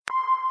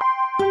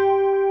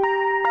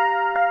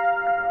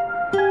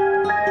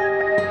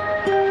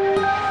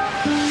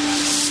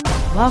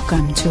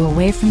Welcome to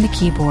Away from the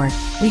Keyboard.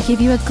 We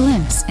give you a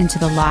glimpse into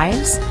the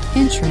lives,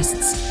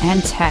 interests,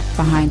 and tech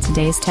behind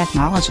today's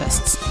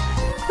technologists.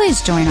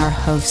 Please join our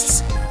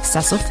hosts,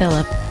 Cecil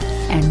Phillip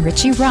and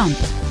Richie Rump,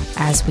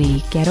 as we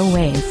get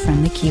away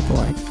from the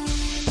keyboard.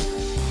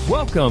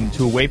 Welcome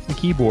to Away from the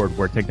Keyboard,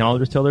 where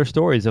technologists tell their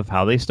stories of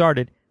how they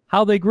started,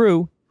 how they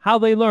grew, how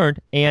they learned,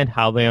 and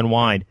how they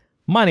unwind.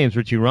 My name is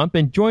Richie Rump,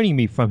 and joining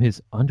me from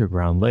his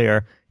underground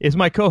lair is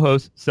my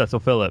co-host, Cecil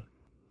Phillip.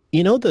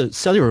 You know, the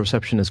cellular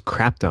reception is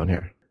crap down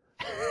here.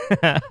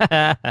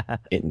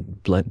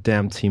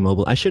 Damn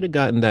T-Mobile. I should have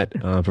gotten that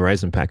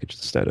Verizon package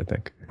instead, I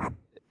think.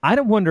 I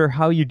don't wonder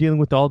how you're dealing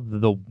with all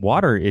the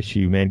water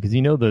issue, man, because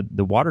you know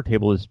the water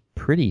table is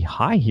pretty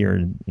high here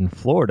in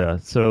Florida.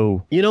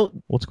 So, you know,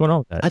 what's going on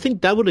with that? I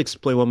think that would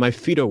explain why my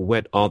feet are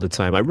wet all the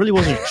time. I really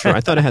wasn't sure.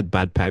 I thought I had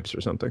bad pipes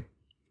or something.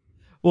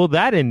 Well,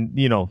 that and,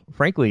 you know,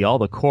 frankly, all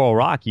the coral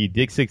rock, you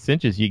dig 6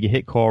 inches, you get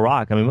hit coral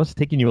rock. I mean, it must have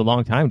taken you a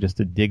long time just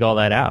to dig all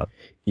that out.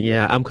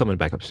 Yeah, I'm coming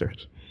back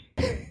upstairs.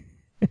 So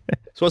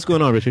what's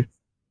going on, Richie?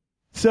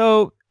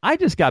 So I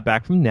just got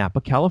back from Napa,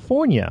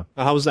 California.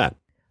 How was that?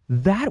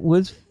 That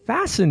was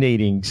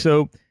fascinating.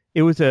 So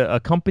it was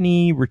a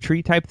company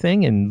retreat type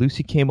thing, and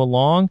Lucy came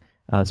along.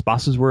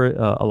 Spouses were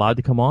allowed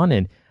to come on,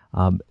 and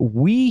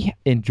we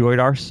enjoyed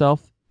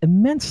ourselves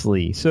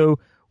immensely. So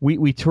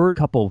we toured a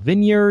couple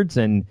vineyards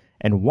and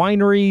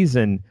wineries,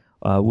 and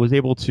was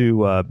able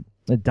to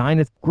dine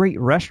at great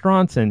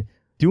restaurants and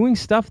doing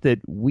stuff that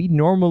we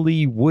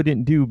normally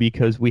wouldn't do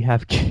because we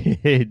have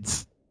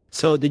kids.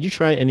 So did you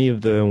try any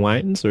of the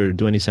wines or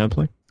do any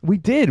sampling? We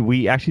did.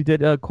 We actually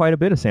did quite a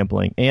bit of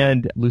sampling.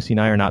 And Lucy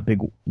and I are not big,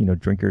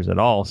 drinkers at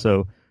all.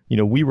 So,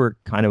 we were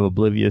kind of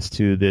oblivious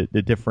to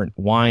the different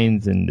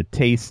wines and the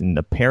tastes and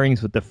the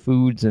pairings with the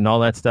foods and all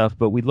that stuff.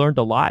 But we learned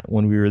a lot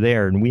when we were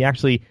there. And we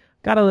actually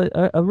got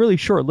a really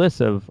short list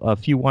of a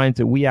few wines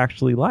that we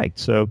actually liked.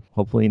 So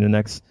hopefully in the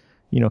next,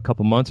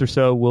 couple months or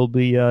so, we'll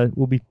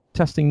be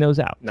testing those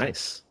out.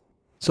 Nice.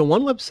 So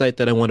one website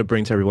that I want to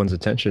bring to everyone's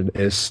attention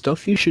is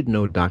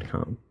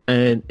stuffyoushouldknow.com.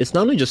 And it's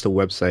not only just a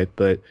website,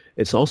 but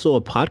it's also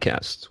a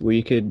podcast where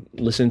you could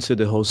listen to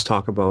the host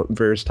talk about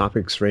various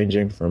topics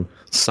ranging from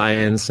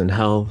science and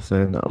health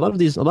and a lot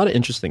of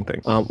interesting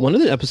things. One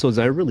of the episodes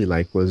I really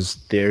liked was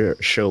their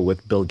show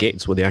with Bill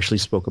Gates, where they actually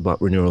spoke about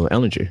renewable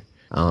energy.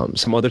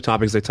 Some other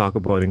topics they talk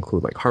about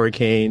include like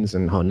hurricanes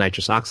and how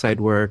nitrous oxide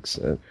works.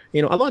 A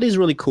lot of these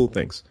really cool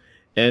things.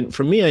 And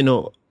for me, I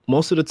know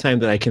most of the time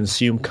that I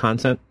consume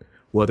content,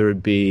 whether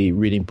it be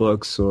reading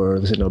books or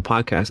listening to a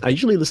podcast, I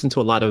usually listen to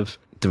a lot of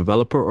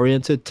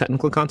developer-oriented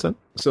technical content.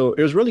 So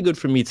it was really good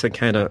for me to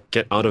kind of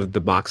get out of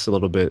the box a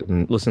little bit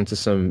and listen to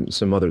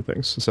some other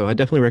things. So I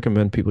definitely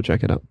recommend people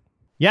check it out.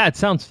 Yeah, it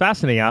sounds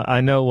fascinating.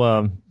 I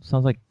know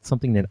sounds like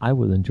something that I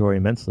would enjoy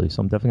immensely,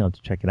 so I'm definitely going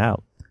to check it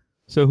out.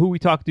 So who we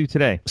talk to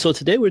today? So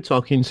today we're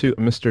talking to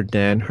Mr.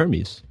 Dan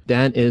Hermes.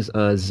 Dan is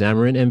a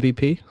Xamarin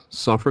MVP,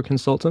 software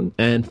consultant,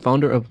 and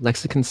founder of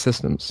Lexicon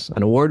Systems,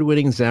 an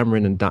award-winning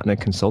Xamarin and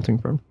 .NET consulting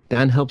firm.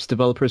 Dan helps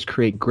developers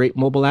create great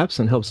mobile apps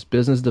and helps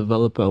business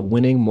develop a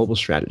winning mobile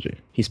strategy.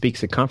 He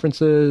speaks at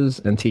conferences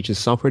and teaches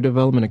software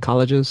development at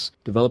colleges,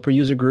 developer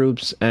user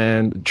groups,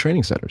 and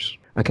training centers.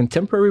 A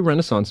contemporary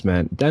Renaissance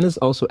man, Dan is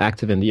also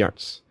active in the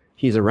arts.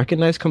 He's a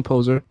recognized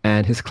composer,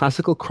 and his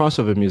classical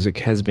crossover music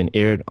has been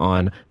aired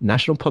on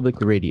National Public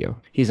Radio.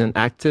 He's an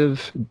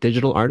active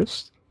digital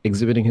artist,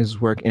 exhibiting his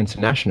work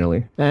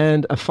internationally,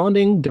 and a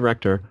founding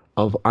director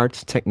of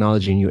Art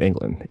Technology New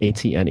England,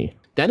 ATNE.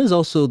 Dan is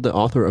also the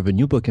author of a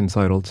new book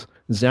entitled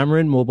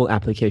Xamarin Mobile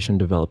Application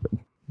Development.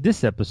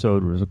 This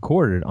episode was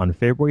recorded on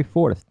February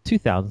 4th,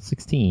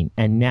 2016,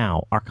 and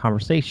now our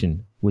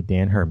conversation with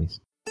Dan Hermes.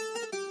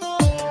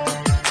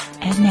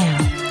 And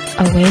now,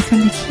 Away from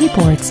the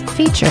Keyboard's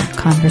feature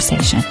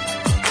conversation.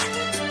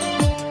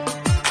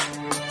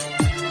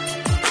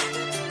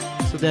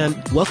 So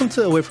Dan, welcome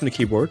to Away from the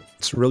Keyboard.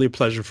 It's really a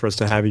pleasure for us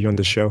to have you on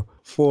the show.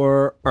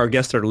 For our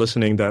guests that are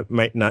listening that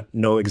might not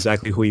know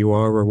exactly who you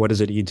are or what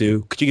is it you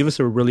do, could you give us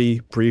a really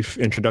brief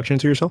introduction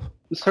to yourself?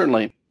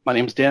 Certainly. My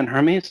name is Dan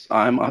Hermes.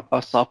 I'm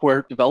a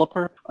software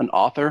developer, an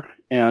author,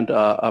 and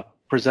a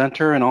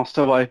presenter, and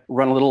also I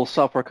run a little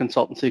software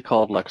consultancy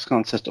called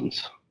Lexicon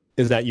Systems.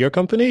 Is that your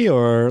company,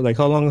 or like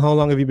how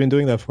long have you been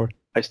doing that for?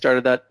 I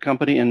started that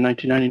company in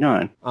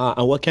 1999.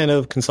 And what kind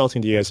of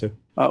consulting do you guys do?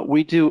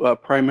 We do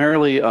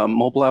primarily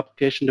mobile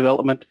application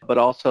development, but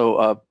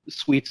also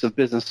suites of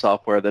business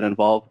software that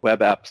involve web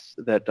apps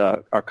that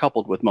are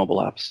coupled with mobile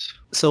apps.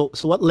 So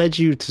what led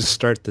you to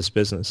start this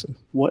business?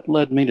 What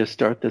led me to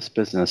start this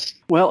business?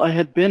 Well, I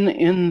had been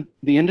in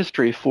the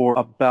industry for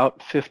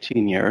about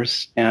 15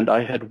 years, and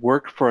I had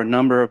worked for a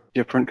number of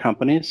different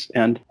companies,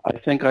 and I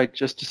think I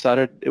just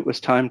decided it was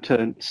time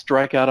to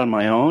strike out on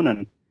my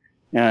own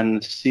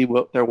and see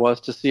what there was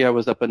to see. I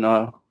was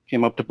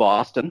came up to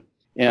Boston,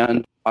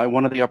 and I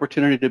wanted the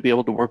opportunity to be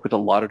able to work with a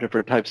lot of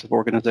different types of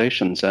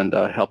organizations and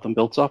help them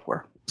build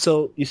software.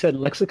 So you said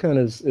Lexicon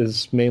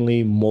is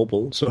mainly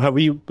mobile. So have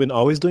you been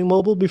always doing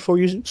mobile before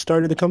you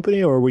started the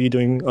company, or were you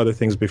doing other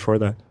things before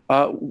that?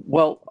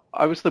 Well,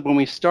 obviously when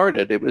we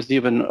started, it was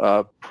even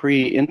a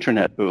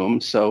pre-internet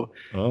boom. So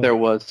there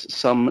was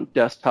some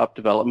desktop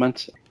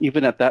development.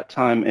 Even at that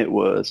time, it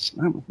was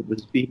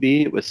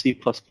VB, it was C++.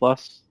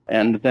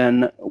 And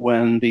then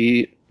when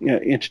the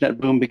internet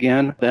boom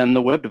began, then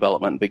the web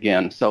development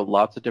began. So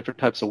lots of different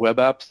types of web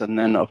apps. And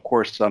then, of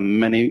course,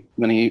 many,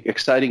 many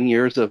exciting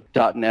years of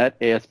 .NET,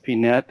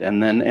 ASP.NET,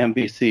 and then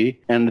MVC.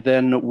 And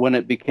then when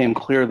it became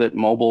clear that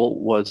mobile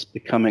was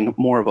becoming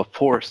more of a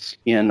force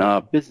in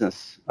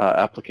business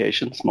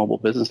applications, mobile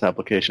business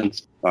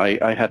applications,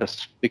 I had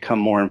to become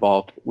more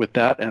involved with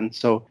that. And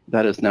so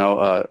that is now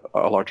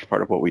a large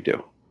part of what we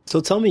do. So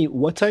tell me,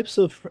 what types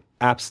of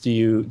apps do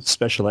you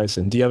specialize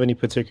in? Do you have any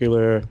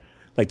particular,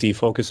 do you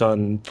focus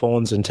on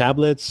phones and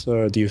tablets,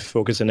 or do you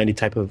focus on any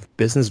type of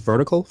business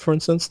vertical, for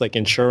instance, like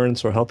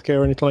insurance or healthcare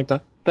or anything like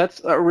that?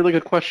 That's a really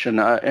good question.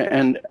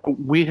 And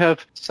we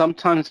have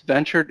sometimes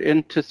ventured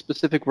into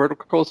specific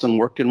verticals and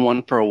worked in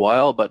one for a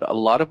while, but a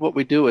lot of what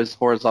we do is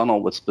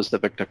horizontal with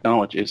specific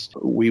technologies.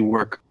 We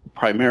work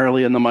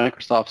primarily in the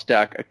Microsoft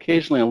stack,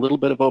 occasionally a little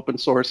bit of open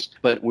source,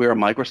 but we're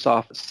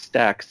Microsoft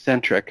stack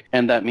centric.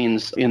 And that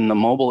means in the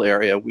mobile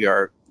area, we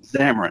are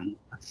Xamarin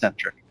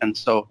centric. And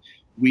so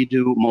we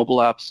do mobile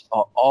apps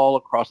all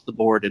across the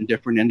board in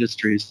different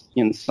industries,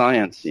 in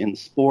science, in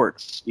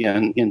sports,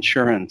 in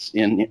insurance,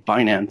 in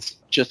finance,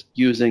 just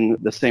using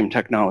the same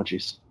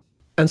technologies.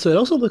 And so it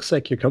also looks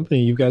like your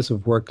company, you guys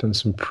have worked on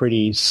some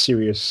pretty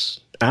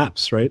serious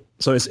apps, right?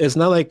 So it's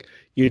not like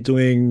you're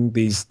doing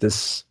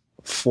this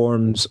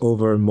forms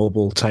over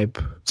mobile type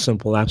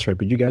simple apps, right?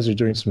 But you guys are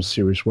doing some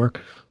serious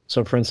work.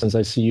 So for instance,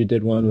 I see you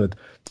did one with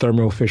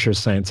Thermo Fisher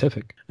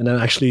Scientific, and that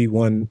actually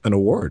won an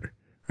award.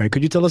 Right.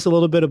 Could you tell us a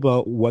little bit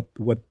about what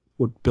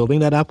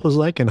building that app was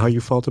like and how you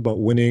felt about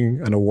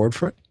winning an award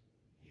for it?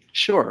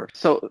 Sure.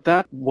 So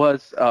that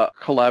was a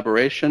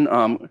collaboration.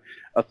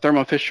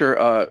 Thermo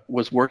Fisher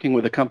was working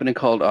with a company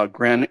called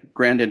Grand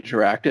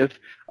Interactive.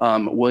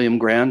 William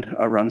Grand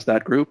runs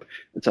that group.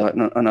 It's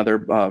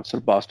another sort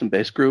of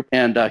Boston-based group.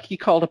 And he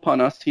called upon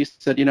us. He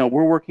said,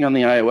 we're working on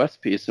the iOS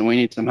piece and we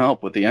need some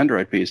help with the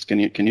Android piece. Can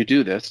you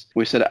do this?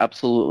 We said,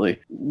 absolutely.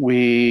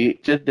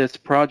 We did this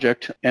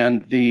project,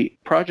 and the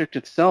project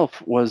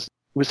itself was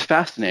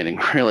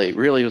fascinating, really.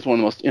 Really, it was one of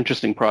the most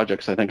interesting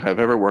projects I think I've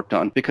ever worked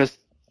on, because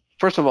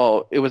first of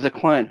all, it was a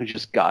client who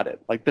just got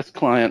it. Like, this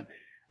client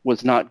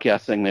was not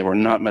guessing. They were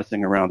not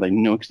messing around. They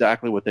knew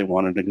exactly what they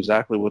wanted,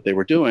 exactly what they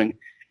were doing.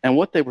 And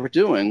what they were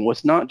doing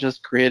was not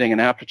just creating an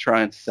app to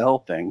try and sell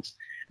things.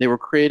 They were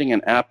creating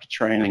an app to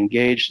try and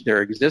engage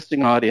their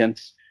existing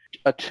audience,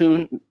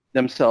 attune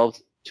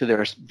themselves to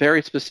their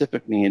very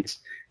specific needs,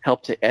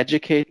 help to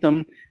educate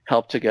them,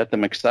 help to get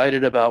them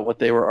excited about what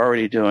they were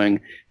already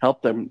doing,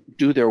 help them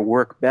do their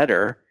work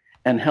better,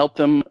 and help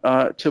them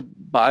to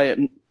buy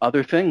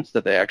other things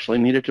that they actually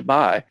needed to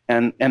buy,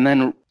 and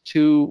then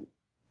to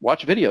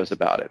watch videos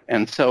about it.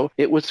 And so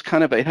it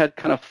had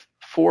kind of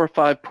 4 or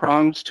 5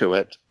 prongs to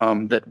it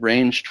that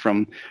ranged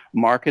from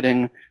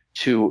marketing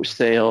to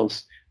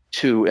sales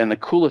to, and the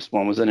coolest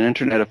one was an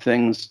Internet of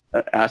Things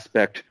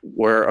aspect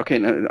where,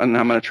 and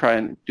I'm going to try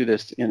and do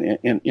this in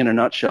a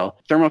nutshell.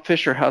 Thermo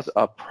Fisher has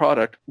a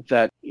product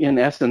that, in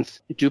essence,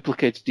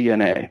 duplicates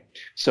DNA.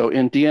 So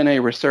in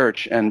DNA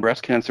research and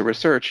breast cancer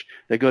research,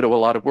 they go to a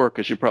lot of work,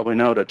 as you probably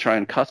know, to try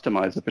and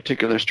customize a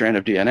particular strand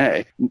of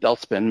DNA. They'll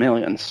spend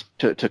millions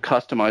to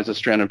customize a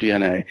strand of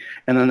DNA.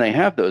 And then they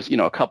have those,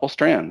 a couple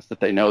strands that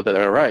they know that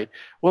are right.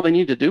 Well, they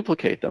need to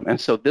duplicate them. And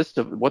so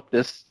what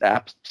this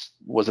app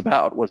was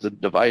about was a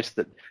device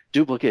that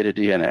duplicated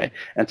DNA.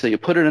 And so you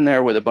put it in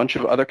there with a bunch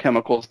of other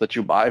chemicals that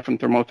you buy from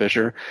Thermo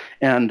Fisher,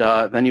 and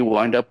then you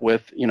wind up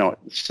with,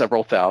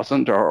 several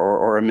thousand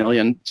or a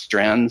million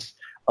strands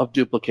of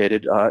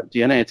duplicated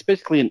DNA. It's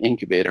basically an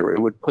incubator.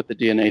 It would put the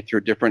DNA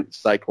through different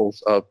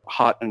cycles of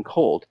hot and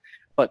cold.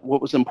 But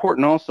what was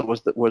important also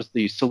was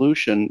the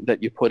solution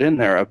that you put in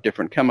there of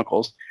different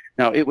chemicals.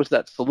 Now, it was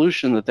that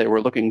solution that they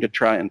were looking to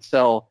try and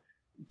sell.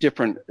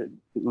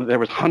 There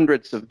was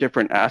hundreds of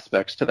different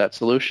aspects to that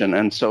solution,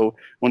 and so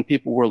when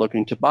people were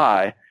looking to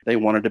buy, they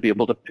wanted to be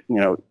able to,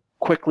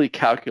 quickly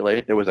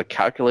calculate. There was a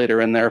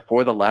calculator in there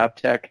for the lab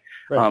tech,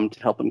 right, to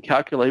help them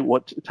calculate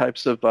what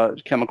types of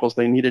chemicals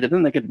they needed, and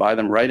then they could buy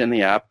them right in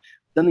the app.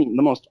 Then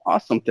the most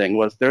awesome thing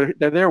was they're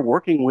there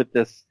working with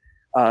this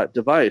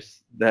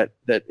device that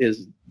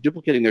is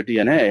duplicating their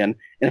DNA,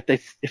 and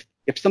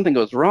if something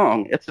goes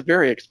wrong, it's a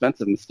very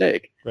expensive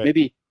mistake,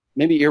 right,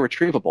 maybe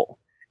irretrievable.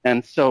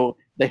 And so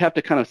they have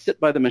to kind of sit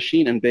by the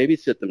machine and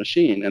babysit the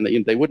machine,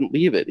 and they wouldn't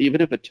leave it.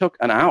 Even if it took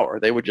an hour,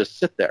 they would just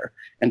sit there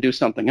and do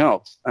something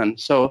else. And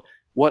so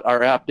what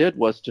our app did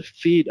was to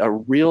feed a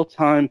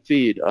real-time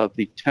feed of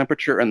the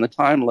temperature and the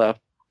time left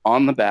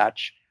on the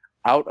batch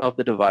out of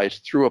the device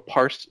through a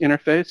parse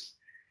interface.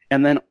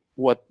 And then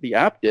what the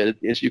app did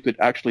is you could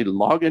actually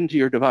log into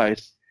your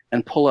device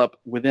and pull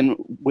up with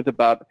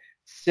about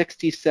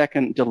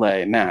 60-second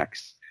delay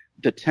max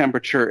the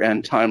temperature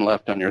and time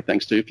left on your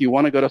thing. So if you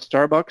want to go to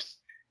Starbucks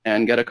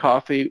and get a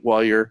coffee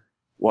while you're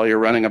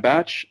running a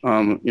batch,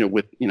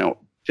 with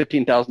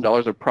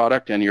 $15,000 of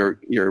product and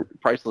your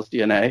priceless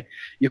DNA,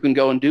 you can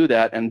go and do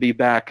that and be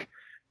back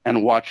and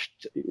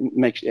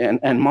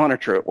and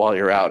monitor it while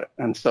you're out.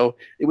 And so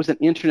it was an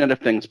Internet of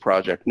Things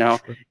project. Now,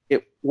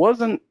 it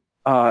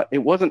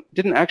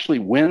didn't actually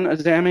win a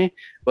Xammie,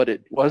 but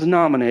it was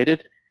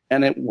nominated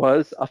and it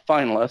was a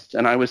finalist.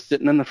 And I was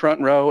sitting in the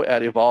front row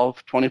at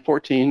Evolve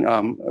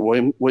 2014.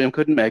 William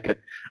couldn't make it,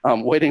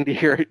 waiting to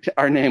hear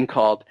our name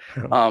called.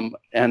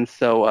 And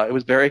so it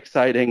was very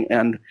exciting.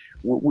 And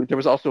there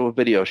was also a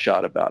video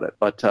shot about it,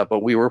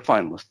 but we were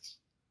finalists.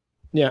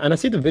 Yeah, and I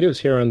see the videos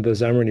here on the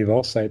Xamarin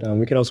Evolve site.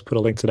 We can also put a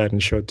link to that in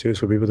the show too,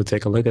 for people to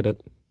take a look at it.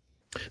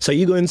 So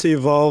you going to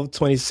Evolve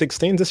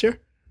 2016 this year?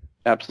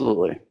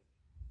 Absolutely.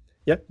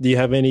 Yeah. Do you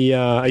have any,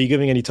 are you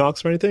giving any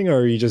talks or anything, or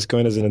are you just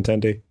going as an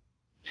attendee?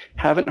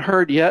 Haven't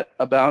heard yet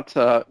about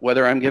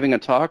whether I'm giving a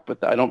talk, but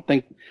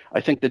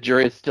I think the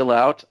jury is still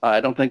out.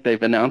 I don't think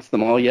they've announced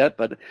them all yet,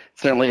 but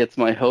certainly it's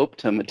my hope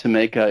to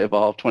make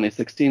Evolve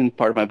 2016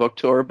 part of my book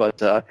tour.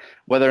 But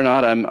whether or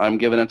not I'm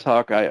giving a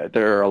talk,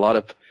 there are a lot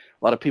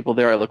of people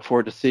there I look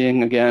forward to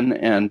seeing again,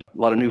 and a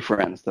lot of new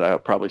friends that I'll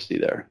probably see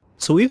there.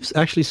 So we've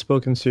actually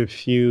spoken to a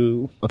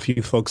few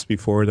folks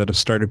before that have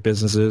started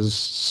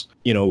businesses,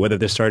 whether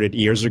they started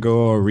years ago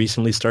or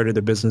recently started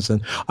a business.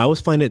 And I always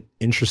find it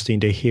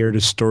interesting to hear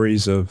the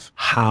stories of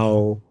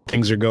how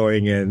things are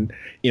going and,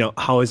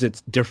 how is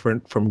it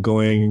different from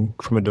going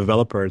from a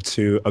developer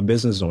to a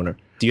business owner?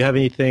 Do you have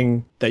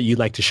anything that you'd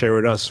like to share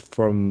with us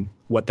from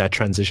what that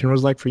transition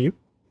was like for you?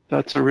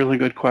 That's a really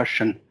good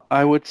question.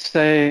 I would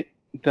say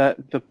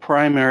that the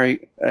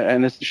primary,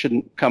 and this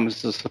shouldn't come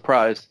as a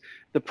surprise,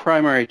 the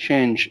primary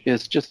change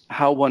is just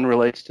how one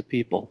relates to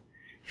people.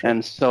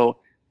 And so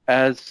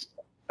as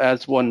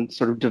one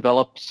sort of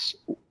develops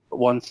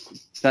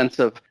one's sense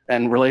of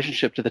and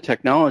relationship to the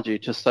technology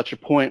to such a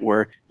point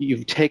where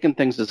you've taken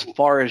things as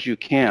far as you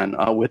can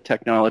with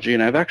technology.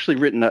 And I've actually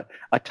written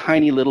a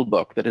tiny little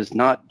book that is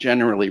not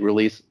generally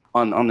released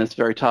on this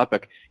very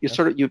topic. You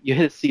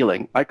hit a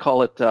ceiling. I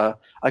call it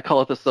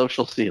the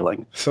social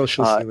ceiling.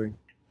 Social ceiling.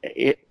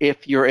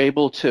 If you're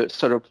able to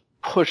sort of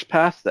push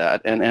past that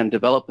and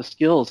develop the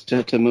skills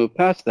to move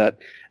past that,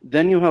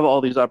 then you have all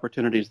these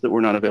opportunities that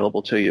were not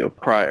available to you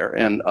prior.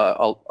 And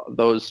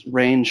those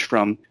range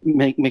from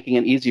making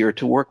it easier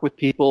to work with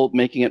people,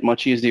 making it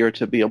much easier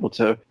to be able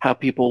to have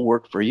people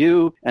work for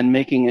you, and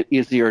making it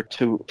easier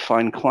to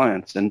find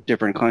clients and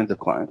different kinds of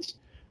clients.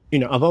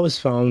 I've always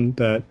found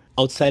that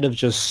outside of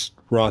just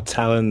raw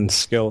talent and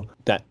skill,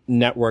 that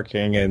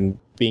networking and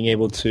being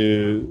able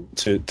to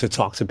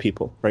talk to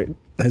people, right,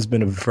 has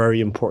been a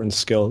very important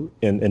skill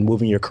in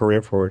moving your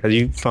career forward. Have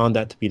you found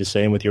that to be the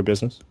same with your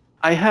business?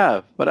 I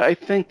have, but I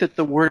think that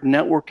the word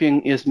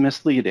networking is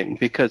misleading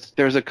because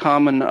there's a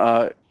common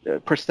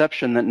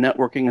perception that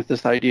networking is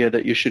this idea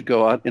that you should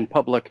go out in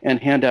public and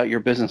hand out your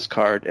business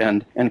card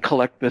and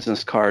collect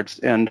business cards.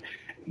 And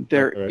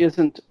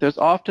there's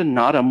often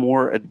not a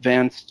more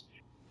advanced,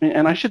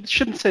 and I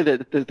shouldn't say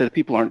that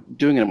people aren't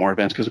doing it more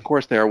advanced, because of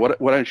course they are.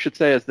 What I should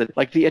say is that,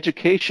 like, the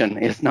education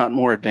is not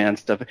more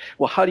advanced of,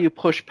 well, how do you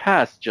push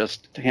past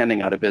just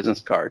handing out a business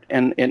card?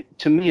 And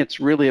to me, it's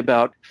really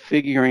about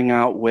figuring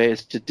out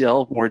ways to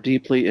delve more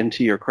deeply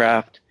into your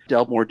craft,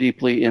 delve more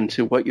deeply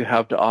into what you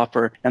have to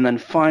offer, and then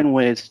find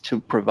ways to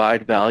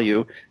provide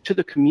value to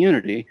the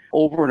community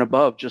over and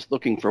above just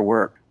looking for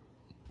work.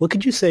 What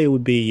could you say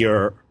would be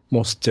your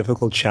most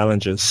difficult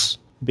challenges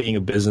being a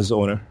business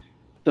owner?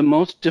 The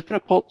most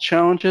difficult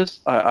challenges,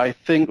 I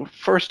think,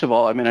 first of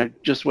all, I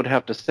just would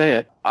have to say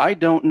it, I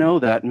don't know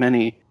that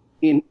many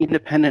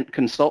independent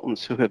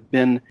consultants who have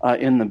been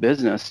in the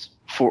business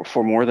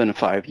for more than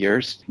 5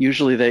 years.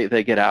 Usually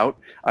they get out.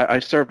 I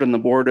served on the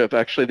board of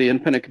actually the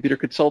Independent Computer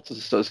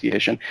Consultants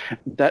Association.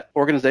 That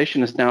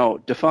organization is now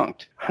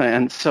defunct.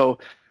 And so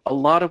a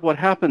lot of what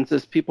happens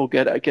is people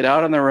get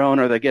out on their own,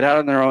 or they get out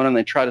on their own and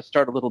they try to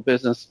start a little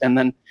business, and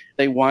then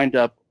they wind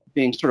up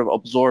being sort of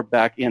absorbed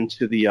back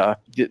into the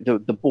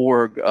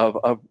Borg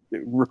of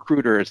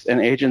recruiters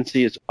and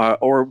agencies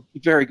or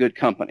very good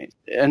companies.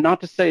 And not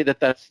to say that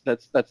that's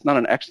not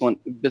an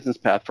excellent business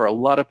path for a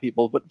lot of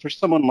people, but for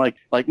someone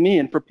like me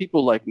and for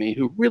people like me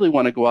who really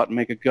want to go out and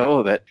make a go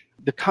of it,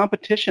 the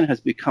competition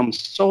has become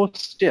so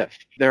stiff.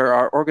 There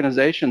are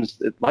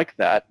organizations like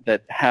that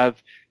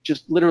have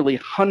just literally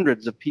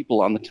hundreds of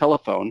people on the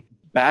telephone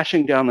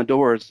bashing down the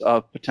doors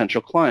of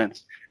potential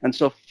clients. And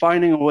so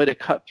finding a way to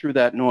cut through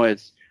that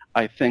noise,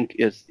 I think,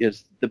 is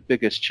the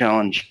biggest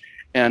challenge,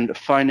 and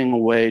finding a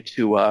way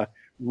to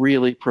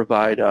really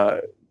provide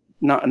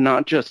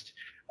not just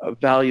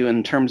value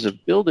in terms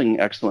of building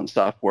excellent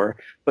software,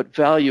 but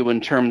value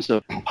in terms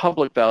of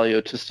public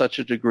value to such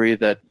a degree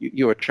that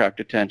you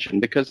attract attention.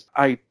 Because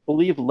I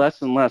believe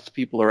less and less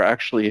people are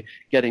actually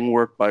getting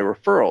work by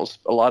referrals.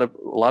 A lot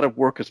of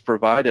work is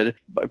provided,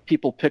 but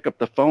people pick up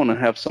the phone and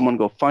have someone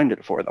go find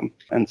it for them.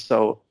 And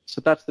so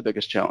that's the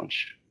biggest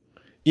challenge.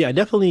 Yeah, I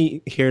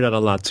definitely hear that a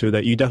lot too,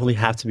 that you definitely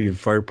have to be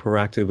very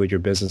proactive with your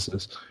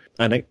businesses.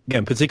 And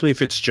again, particularly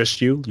if it's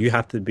just you, you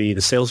have to be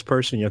the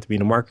salesperson, you have to be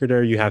the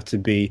marketer, you have to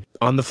be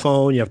on the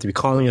phone, you have to be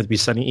calling, you have to be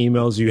sending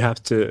emails, you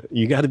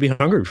got to be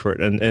hungry for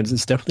it. And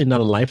it's definitely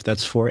not a life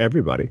that's for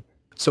everybody.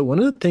 So one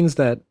of the things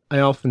that I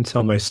often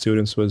tell my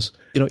students was,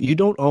 you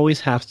don't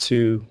always have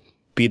to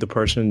be the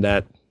person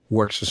that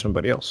works for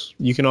somebody else.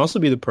 You can also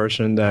be the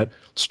person that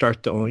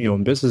starts to own your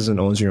own business and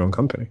owns your own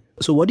company.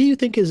 So what do you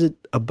think is it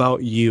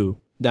about you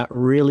that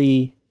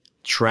really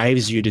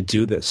drives you to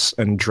do this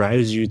and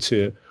drives you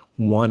to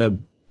want to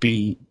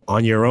be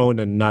on your own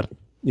and not,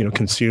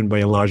 consumed by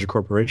a larger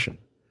corporation?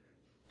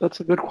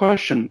 That's a good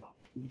question.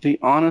 The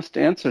honest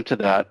answer to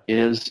that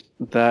is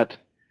that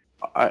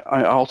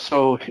I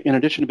also, in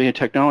addition to being a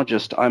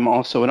technologist, I'm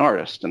also an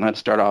artist, and I'd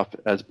start off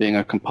as being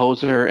a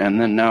composer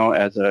and then now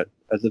as a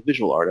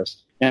visual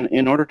artist. And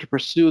in order to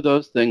pursue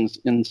those things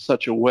in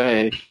such a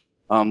way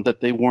that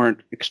they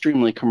weren't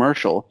extremely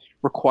commercial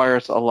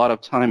requires a lot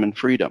of time and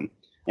freedom.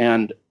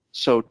 And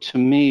so to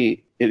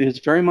me, it is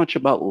very much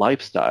about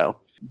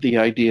lifestyle, the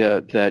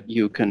idea that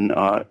you can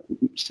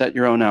set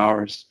your own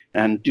hours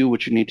and do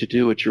what you need to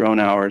do at your own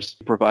hours,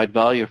 provide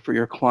value for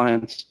your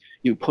clients.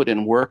 You put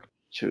in work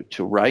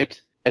to write,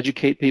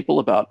 educate people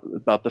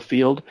about the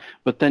field,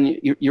 but then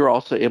you're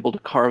also able to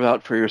carve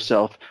out for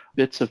yourself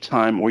bits of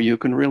time where you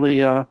can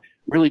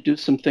really do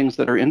some things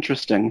that are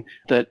interesting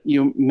that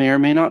you may or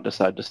may not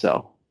decide to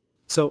sell.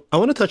 So I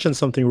want to touch on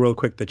something real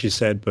quick that you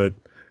said, but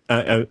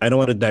I don't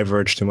want to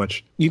diverge too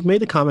much. You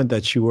made the comment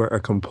that you were a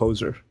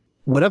composer.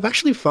 What I've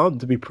actually found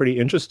to be pretty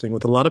interesting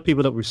with a lot of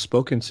people that we've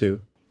spoken to,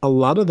 a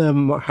lot of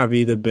them have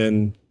either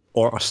been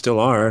or still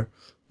are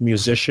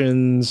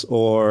musicians,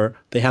 or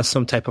they have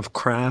some type of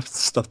craft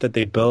stuff that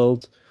they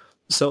build.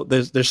 So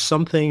there's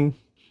something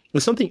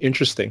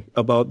interesting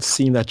about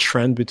seeing that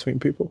trend between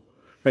people,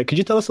 right? Could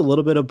you tell us a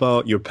little bit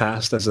about your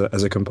past as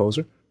a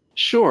composer?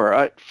 Sure.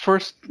 I'd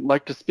first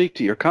like to speak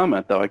to your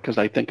comment, though, because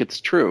I think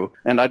it's true.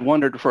 And I'd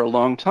wondered for a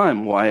long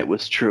time why it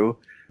was true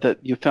that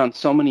you found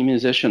so many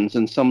musicians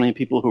and so many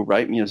people who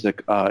write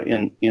music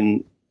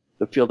in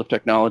the field of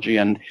technology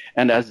and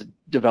as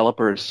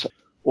developers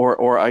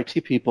or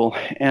IT people.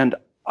 And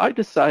I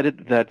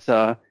decided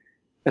that,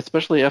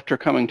 especially after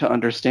coming to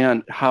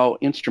understand how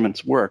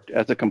instruments worked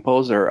as a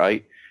composer,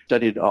 I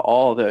studied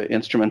all the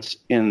instruments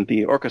in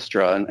the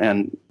orchestra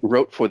and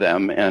wrote for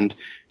them and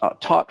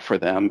taught for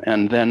them,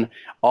 and then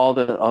all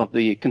of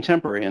the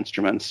contemporary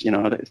instruments,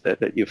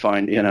 that you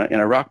find in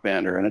a rock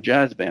band or in a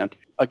jazz band.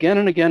 Again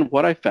and again,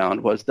 what I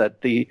found was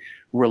that the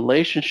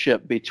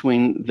relationship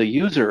between the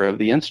user of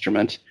the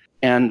instrument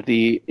and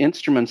the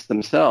instruments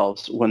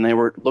themselves, when they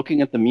were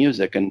looking at the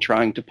music and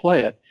trying to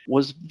play it,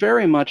 was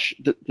very much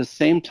the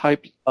same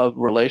type of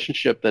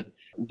relationship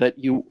that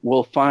you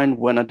will find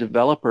when a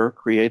developer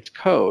creates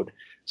code.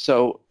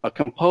 So a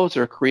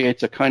composer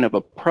creates a kind of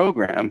a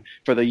program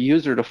for the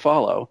user to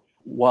follow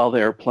while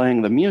they're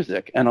playing the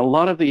music. And a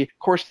lot of the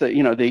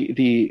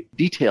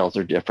details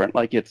are different,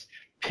 like it's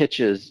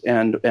pitches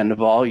and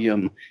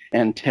volume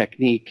and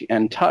technique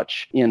and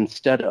touch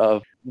instead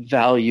of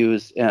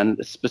values and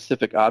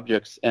specific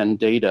objects and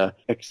data,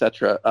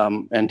 etc.,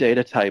 and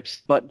data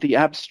types. But the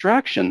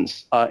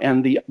abstractions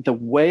and the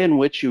way in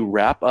which you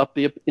wrap up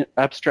the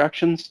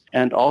abstractions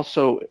and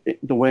also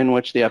the way in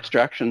which the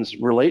abstractions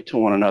relate to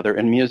one another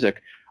in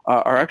music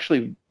are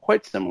actually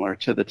quite similar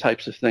to the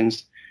types of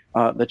things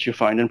that you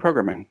find in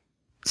programming.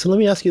 So let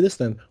me ask you this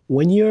then.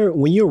 When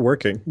you're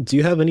working, do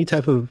you have any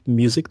type of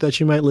music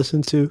that you might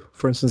listen to,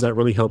 for instance, that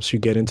really helps you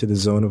get into the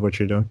zone of what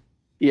you're doing?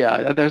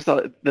 Yeah, there's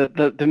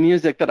the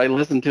music that I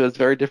listen to is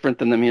very different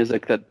than the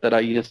music that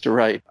I used to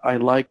write. I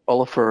like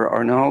Olafur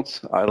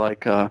Arnalds. I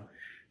like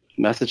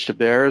Message to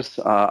Bears.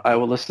 I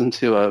will listen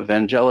to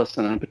Vangelis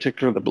and in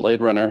particular the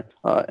Blade Runner,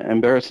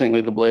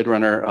 embarrassingly the Blade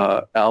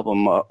Runner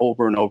album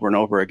over and over and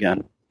over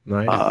again.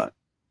 Nice.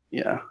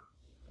 Yeah.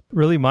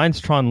 Really, mine's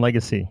Tron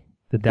Legacy,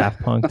 the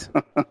Daft Punk.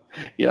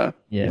 Yeah.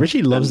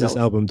 Richie loves this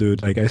album,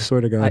 dude. Like, I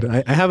swear to God,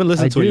 I haven't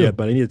listened to it yet,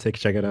 but I need to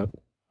check it out.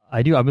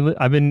 I do. I've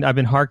been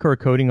hardcore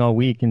coding all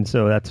week, and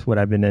so that's what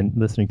I've been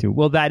listening to.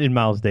 Well, that and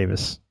Miles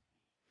Davis.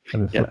 I've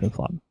been flipping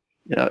flop.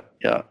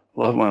 Yeah.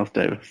 Love Miles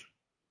Davis.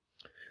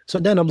 So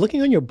Dan, I'm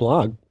looking on your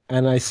blog,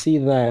 and I see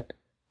that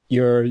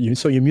your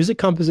music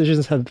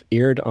compositions have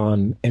aired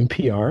on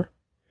NPR,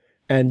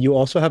 and you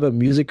also have a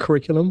music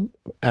curriculum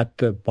at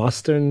the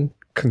Boston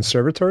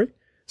Conservatory.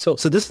 So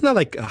this is not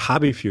like a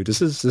hobby for you.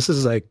 This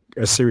is like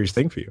a serious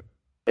thing for you.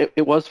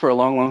 It was for a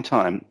long, long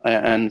time,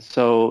 and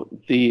so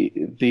the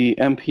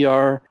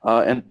NPR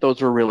and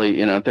those were really,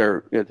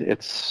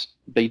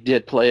 they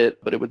did play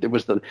it, but it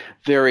was the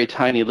very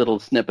tiny little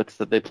snippets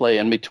that they play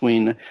in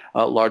between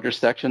larger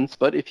sections.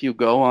 But if you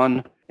go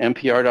on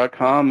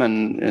NPR.com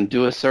and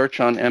do a search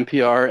on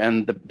NPR,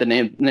 and the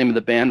name of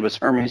the band was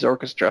Hermes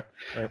Orchestra,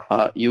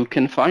 right, you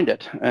can find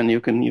it and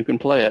you can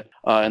play it,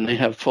 and they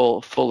have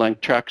full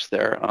length tracks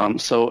there.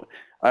 So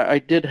I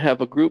did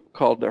have a group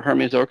called the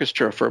Hermes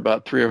Orchestra for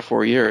about 3 or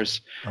 4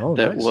 years.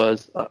 That nice.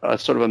 Was a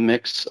sort of a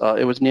mix.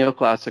 It was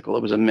neoclassical.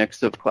 It was a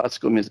mix of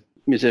classical music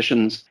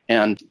musicians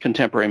and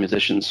contemporary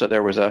musicians. So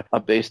there was a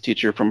bass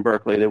teacher from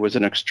Berkeley. There was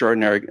an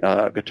extraordinary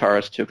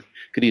guitarist who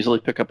could easily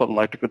pick up an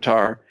electric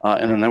guitar.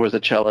 And then there was a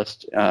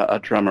cellist, a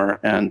drummer,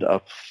 and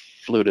a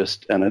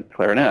flutist and a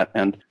clarinet.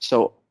 And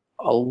so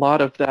a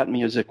lot of that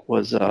music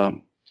was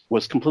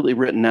completely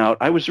written out.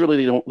 I was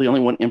really the only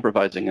one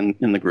improvising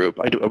in the group.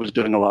 I was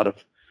doing a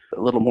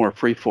little more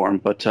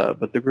freeform, but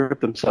the group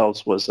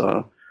themselves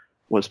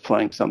was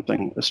playing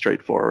something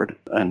straightforward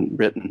and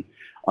written.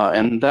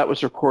 And that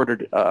was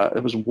recorded.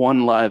 It was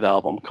one live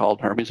album called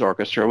Hermes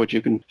Orchestra, which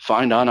you can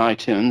find on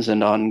iTunes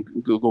and on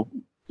Google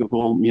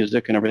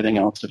Music and everything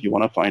else if you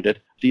want to find it.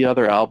 The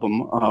other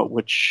album,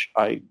 which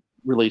I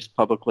released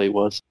publicly,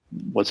 was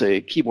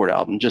a keyboard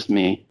album, just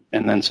me,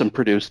 and then some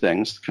produced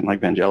things, kind of like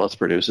Vangelis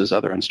produces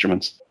other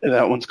instruments.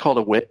 That one's called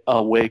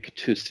Awake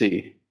to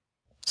See.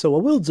 So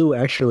what we'll do,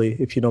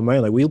 actually, if you don't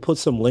mind, we'll put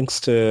some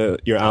links to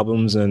your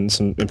albums and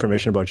some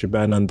information about your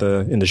band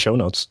in the show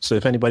notes. So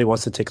if anybody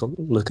wants to take a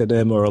look at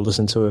them or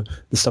listen to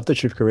the stuff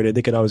that you've created,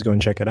 they could always go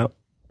and check it out.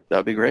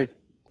 That'd be great.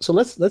 So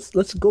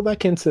let's go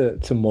back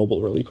into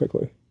mobile really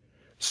quickly.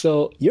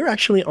 So you're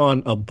actually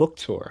on a book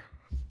tour,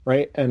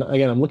 right? And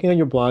again, I'm looking on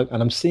your blog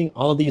and I'm seeing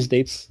all of these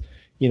dates.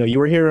 You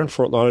were here in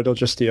Fort Lauderdale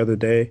just the other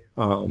day.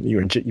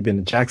 You've been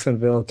to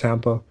Jacksonville,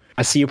 Tampa.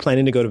 I see you're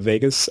planning to go to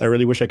Vegas. I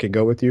really wish I could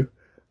go with you.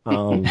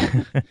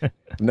 I've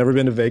never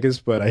been to Vegas,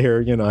 but I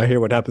hear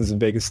what happens in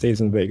Vegas stays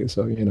in Vegas.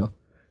 So,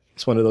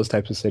 it's one of those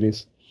types of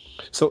cities.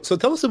 So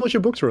tell us about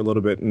your book tour a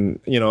little bit and,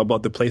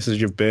 about the places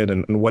you've been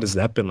and what has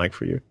that been like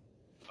for you?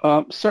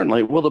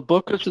 Certainly. Well, the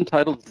book is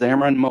entitled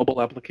Xamarin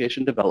Mobile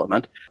Application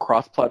Development,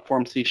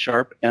 Cross-Platform C#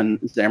 and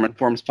Xamarin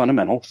Forms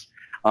Fundamentals.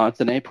 It's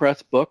an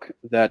A-Press book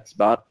that's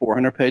about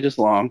 400 pages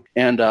long.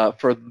 And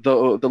for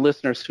the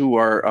listeners who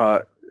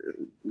are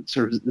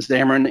sort of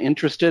Xamarin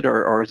interested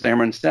or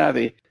Xamarin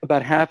savvy,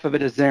 about half of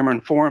it is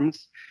Xamarin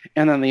Forms,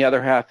 and then the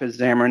other half is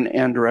Xamarin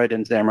Android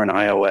and Xamarin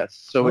iOS.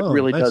 So it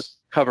really does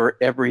cover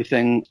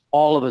everything,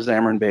 all of the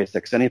Xamarin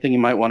basics, anything you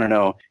might want to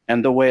know.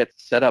 And the way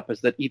it's set up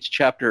is that each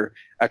chapter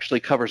actually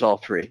covers all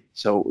three.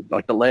 So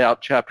like the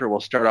layout chapter will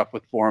start off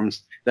with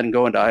Forms, then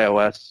go into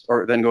iOS,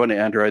 or then go into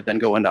Android, then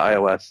go into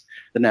iOS.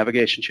 The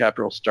navigation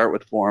chapter will start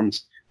with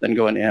Forms, then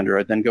go into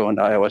Android, then go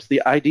into iOS.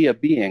 The idea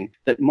being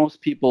that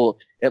most people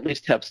at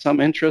least have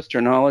some interest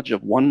or knowledge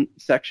of one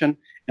section,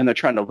 and they're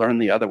trying to learn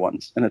the other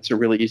ones. And it's a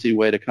really easy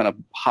way to kind of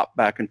hop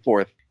back and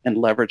forth and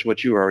leverage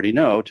what you already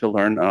know to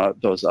learn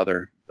those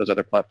other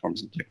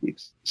platforms and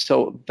techniques.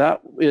 So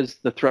that is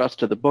the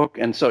thrust of the book.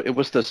 And so it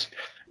was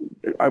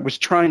I was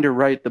trying to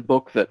write the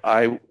book that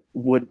I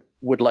would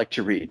like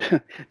to read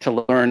to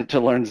learn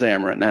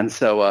Xamarin. And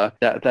so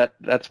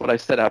that's what I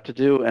set out to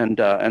do. And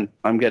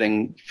I'm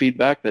getting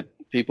feedback that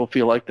people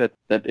feel like that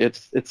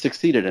it's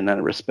succeeded in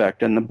that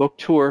respect. And the book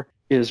tour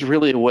is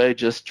really a way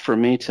just for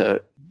me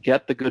to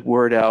get the good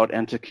word out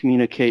and to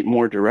communicate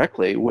more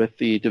directly with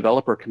the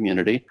developer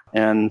community.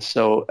 And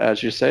so,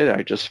 as you say,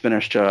 I just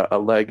finished a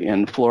leg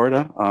in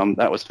Florida.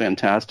 That was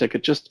fantastic.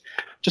 It just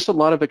a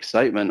lot of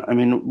excitement. I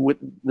mean, with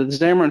the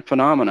Xamarin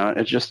phenomena,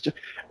 it's just,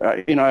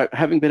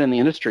 having been in the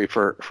industry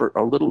for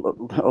a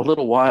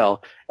little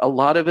while, a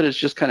lot of it is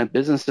just kind of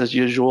business as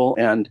usual.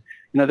 And,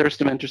 there's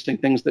some interesting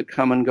things that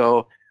come and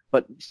go.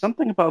 But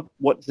something about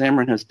what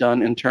Xamarin has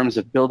done in terms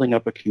of building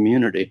up a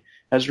community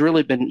has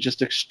really been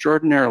just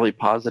extraordinarily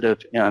positive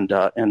and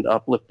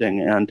uplifting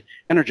and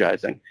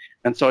energizing.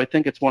 And so I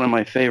think it's one of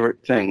my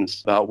favorite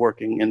things about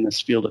working in this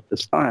field at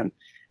this time.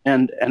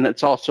 And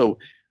it's also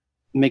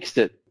makes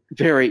it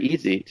very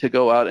easy to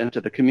go out into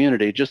the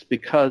community just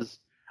because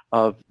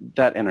of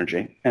that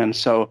energy. And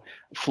so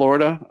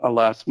Florida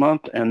last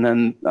month, and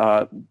then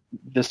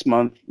this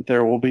month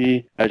there will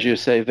be, as you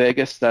say,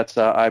 Vegas. That's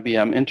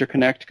IBM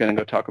Interconnect, going to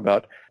go talk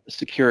about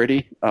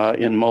security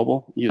in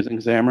mobile using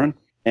Xamarin.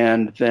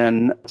 And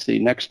then,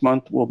 next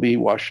month will be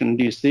Washington,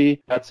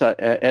 D.C. That's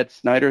Ed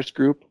Snyder's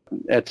group.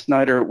 Ed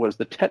Snyder was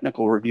the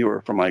technical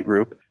reviewer for my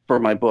group, for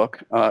my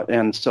book.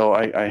 And so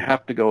I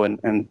have to go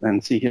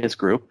and see his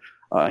group.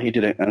 He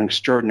did an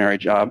extraordinary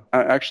job.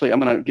 Actually, I'm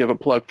going to give a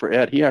plug for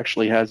Ed. He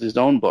actually has his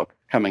own book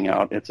coming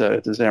out. It's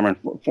a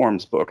Xamarin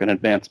Forms book, an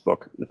advanced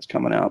book that's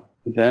coming out.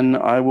 Then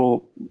I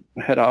will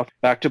head off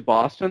back to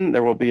Boston.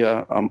 There will be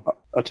a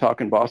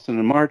talk in Boston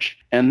in March.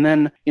 And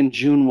then in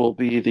June will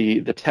be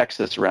the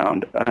Texas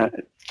round.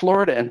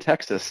 Florida and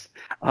Texas,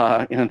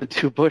 the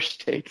two Bush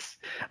states,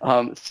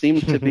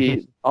 seem to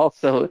be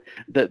also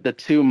the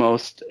two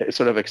most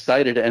sort of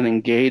excited and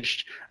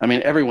engaged. I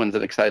mean, everyone's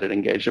excited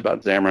and engaged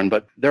about Xamarin,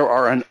 but there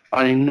are an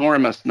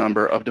enormous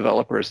number of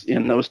developers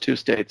in those two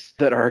states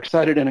that are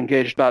excited and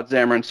engaged about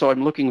Xamarin. So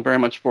I'm looking very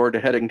much forward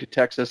to heading to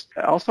Texas.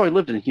 Also, I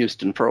lived in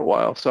Houston for a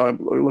while, so I'm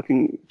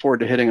looking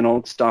forward to hitting an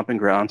old stomping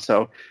ground.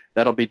 So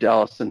that'll be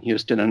Dallas and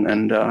Houston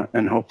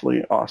and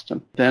hopefully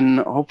Austin. Then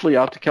hopefully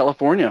out to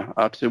California,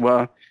 out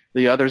to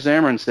the other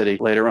Xamarin city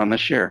later on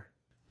this year.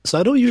 So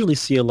I don't usually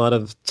see a lot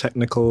of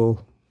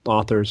technical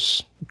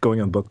authors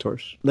going on book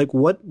tours. Like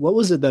what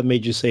was it that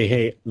made you say,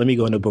 hey, let me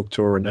go on a book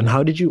tour? And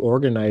how did you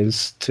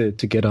organize to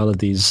get out of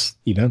these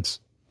events?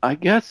 I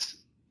guess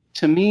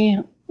to me,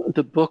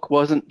 The book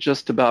wasn't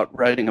just about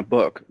writing a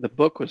book. The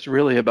book was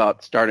really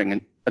about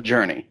starting a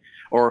journey,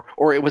 or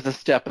it was a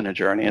step in a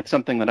journey. It's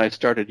something that I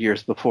started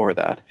years before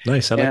that.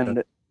 Nice, I like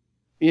that.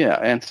 Yeah,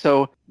 and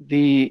so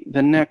the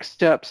next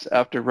steps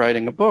after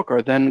writing a book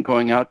are then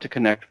going out to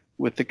connect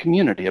with the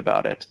community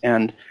about it,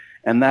 and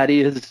that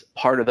is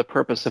part of the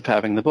purpose of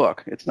having the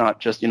book. It's not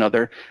just,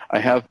 I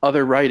have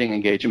other writing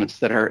engagements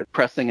that are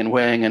pressing and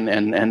weighing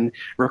and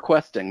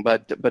requesting,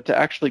 but to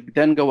actually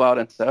then go out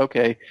and say,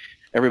 okay,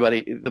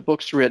 everybody, the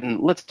book's written,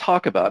 let's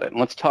talk about it, and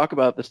let's talk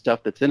about the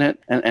stuff that's in it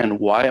and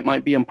why it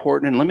might be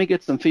important, and let me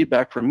get some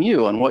feedback from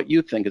you on what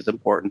you think is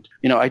important.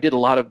 I did a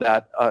lot of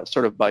that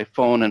sort of by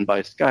phone and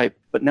by Skype,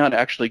 but now to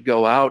actually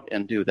go out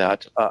and do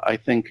that, I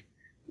think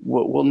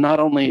will not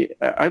only,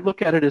 I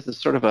look at it as a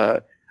sort of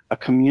a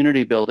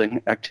community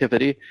building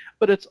activity,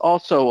 but it's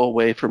also a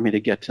way for me to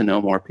get to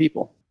know more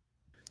people.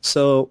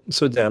 So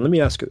Dan, let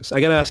me ask you this. I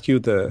got to ask you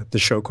the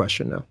show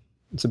question now.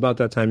 It's about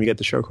that time you get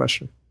the show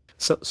question.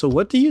 So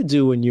what do you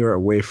do when you're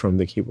away from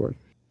the keyboard?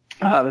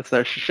 That's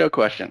our show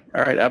question.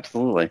 All right,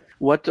 absolutely.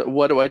 What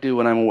do I do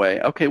when I'm away?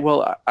 Okay,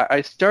 well,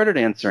 I started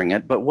answering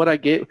it, but what I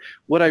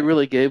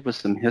really gave was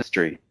some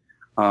history.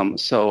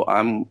 So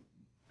I'm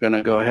going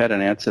to go ahead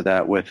and answer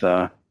that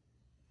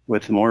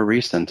with more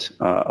recent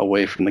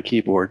away from the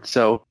keyboard.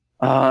 So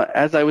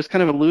as I was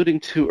kind of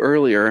alluding to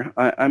earlier,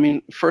 I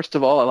mean, first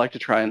of all, I like to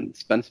try and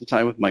spend some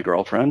time with my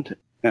girlfriend,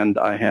 and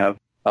I have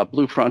a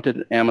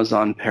blue-fronted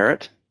Amazon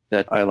parrot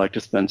that I like to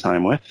spend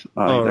time with.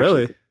 Oh,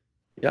 really? Actually,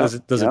 yeah.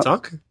 Does it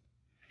talk?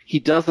 He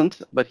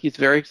doesn't, but he's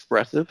very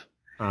expressive.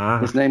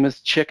 His name is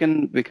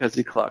Chicken because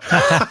he clucks. You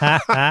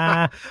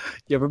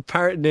have a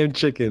parrot named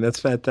Chicken. That's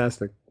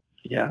fantastic.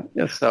 Yeah.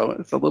 So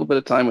it's a little bit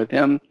of time with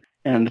him.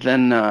 And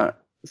then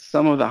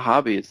some of the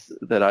hobbies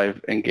that I've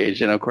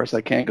engaged in, of course,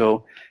 I can't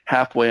go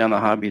halfway on the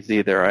hobbies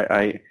either.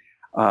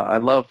 I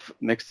love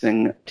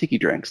mixing Tiki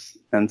drinks,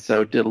 and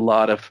so did a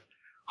lot of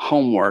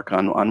homework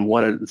on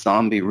what a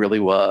zombie really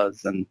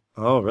was and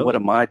what a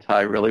Mai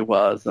Tai really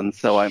was. And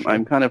so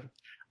I'm kind of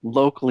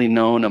locally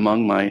known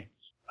among my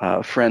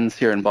friends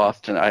here in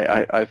Boston.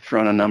 I've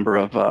thrown a number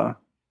of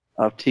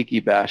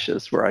Tiki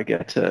bashes where I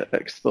get to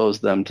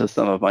expose them to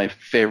some of my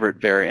favorite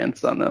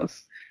variants on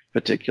those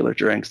particular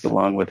drinks,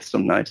 along with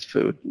some nice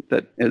food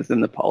that is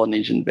in the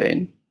Polynesian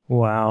vein.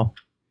 Wow.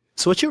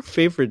 So what's your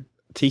favorite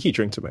Tiki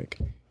drink to make?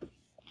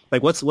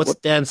 Like what's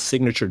Dan's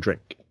signature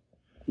drink?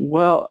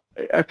 Well,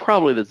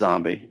 probably the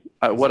zombie.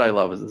 What I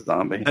love is a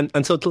zombie.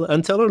 And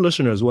tell our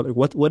listeners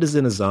what is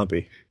in a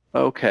zombie.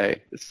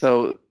 Okay,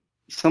 so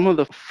some of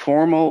the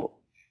formal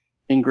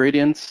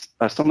ingredients,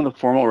 some of the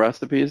formal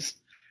recipes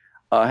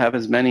have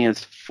as many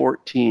as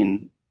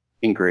 14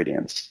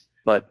 ingredients,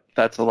 but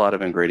that's a lot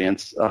of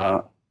ingredients.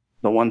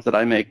 The ones that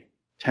I make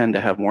tend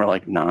to have more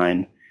like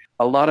 9.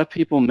 A lot of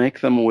people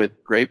make them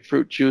with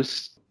grapefruit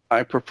juice.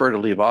 I prefer to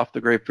leave off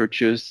the grapefruit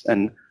juice,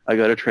 and I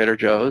go to Trader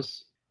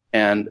Joe's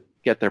and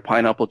get their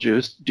pineapple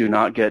juice. Do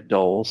not get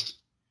Dole's.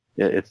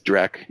 It's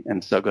Drek.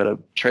 And so go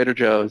to Trader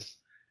Joe's,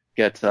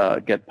 get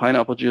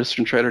pineapple juice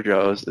from Trader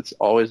Joe's. It's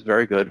always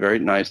very good, very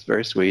nice,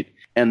 very sweet.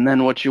 And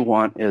then what you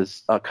want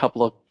is a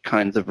couple of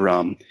kinds of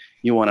rum.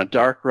 You want a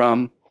dark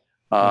rum.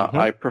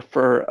 I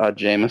prefer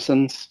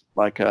Jameson's,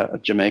 like a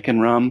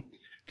Jamaican rum.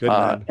 Good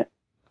man.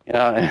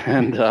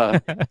 Yeah,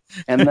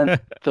 and then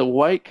the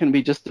white can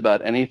be just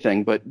about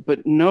anything,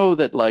 but know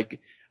that like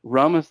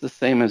rum is the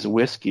same as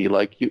whiskey.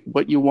 Like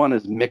what you want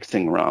is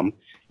mixing rum.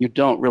 You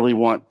don't really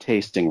want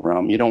tasting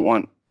rum. You don't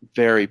want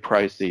very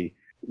pricey,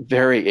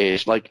 very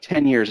aged. Like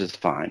 10 years is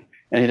fine.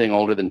 Anything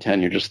older than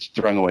 10, you're just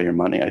throwing away your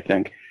money, I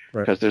think,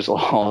 because there's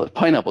all the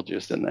pineapple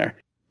juice in there.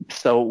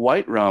 So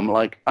white rum,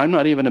 like I'm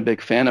not even a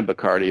big fan of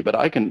Bacardi, but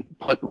I can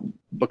put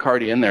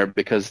Bacardi in there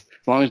because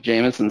as long as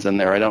Jameson's in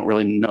there, I don't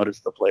really notice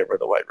the flavor of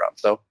the white rum.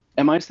 So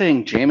am I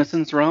saying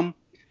Jameson's rum?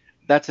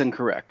 That's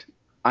incorrect.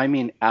 I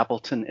mean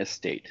Appleton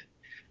Estate.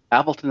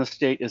 Appleton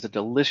Estate is a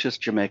delicious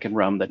Jamaican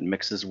rum that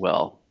mixes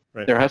well.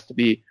 Right. There has to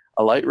be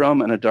a light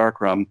rum and a dark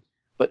rum.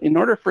 But in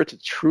order for it to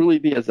truly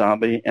be a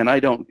zombie, and I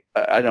don't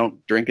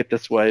drink it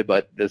this way,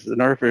 but this is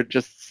in order for it,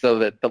 just so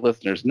that the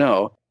listeners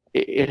know,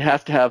 it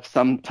has to have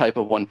some type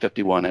of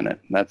 151 in it.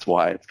 That's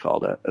why it's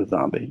called a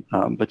zombie.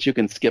 But you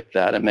can skip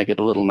that and make it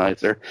a little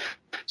nicer.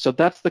 So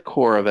that's the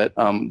core of it.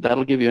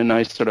 That'll give you a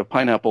nice sort of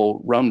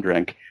pineapple rum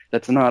drink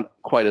that's not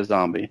quite a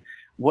zombie.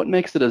 What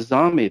makes it a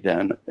zombie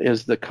then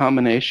is the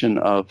combination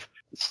of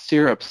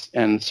syrups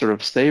and sort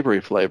of savory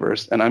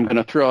flavors. And I'm going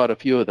to throw out a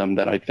few of them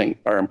that I think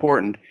are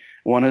important.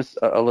 One is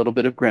a little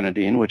bit of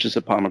grenadine, which is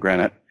a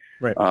pomegranate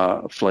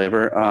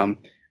flavor.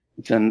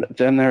 Then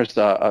there's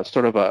a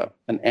sort of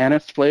an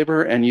anise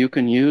flavor, and you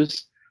can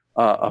use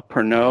a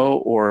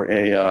Pernod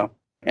or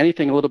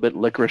anything a little bit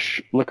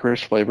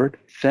licorice flavored.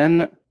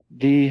 Then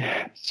the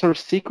sort of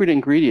secret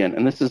ingredient,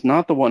 and this is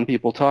not the one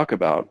people talk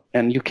about,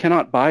 and you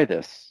cannot buy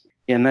this,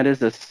 and that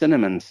is a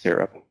cinnamon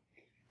syrup.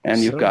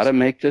 And you've got to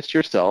make this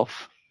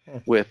yourself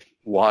with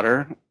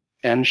water,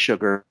 and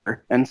sugar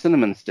and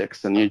cinnamon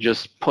sticks, and you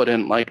just put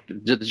in like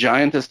the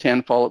giantest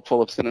handful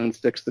full of cinnamon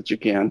sticks that you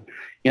can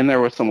in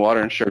there with some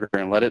water and sugar,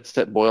 and let it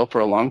sit boil for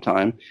a long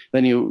time.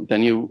 Then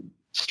you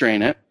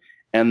strain it,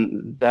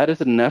 and that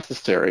is a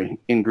necessary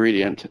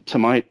ingredient to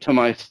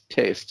my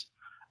taste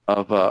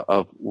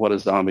of what a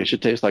zombie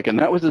should taste like. And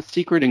that was a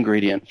secret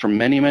ingredient for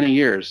many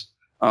years.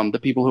 The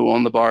people who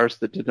owned the bars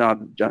that did not,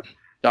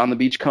 Don the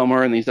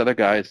Beachcomber and these other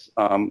guys,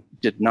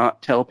 did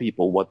not tell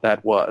people what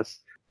that was,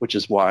 which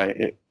is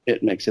why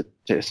it makes it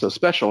taste so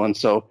special. And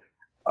so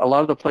a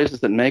lot of the places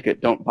that make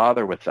it don't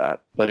bother with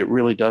that, but it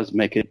really does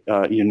make it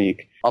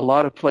unique. A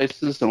lot of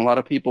places and a lot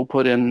of people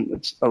put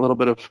in a little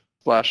bit of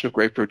splash of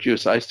grapefruit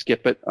juice. I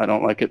skip it. I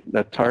don't like it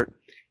that tart.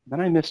 Then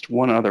I missed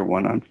one other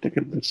one. I'm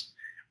thinking it's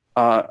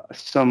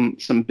some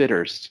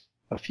bitters,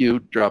 a few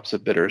drops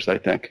of bitters, I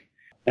think.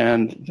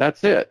 And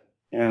that's it.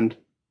 And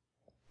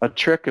a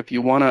trick, if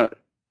you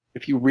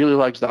really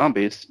like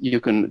zombies, you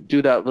can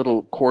do that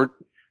little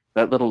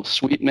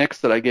sweet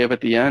mix that I gave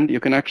at the end. You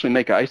can actually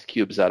make ice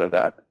cubes out of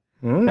that.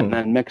 And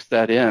then mix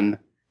that in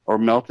or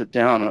melt it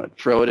down,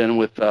 throw it in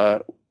with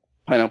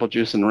pineapple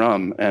juice and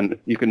rum, and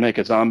you can make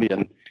a zombie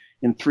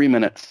in 3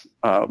 minutes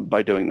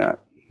by doing that.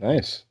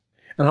 Nice.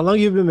 And how long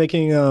have you been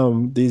making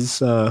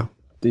these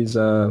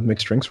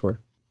mixed drinks for?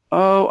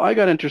 Oh, I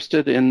got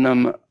interested in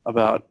them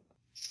about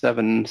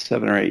seven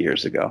or 8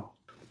 years ago.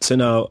 So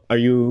now,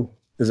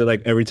 is it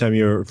like every time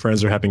your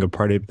friends are having a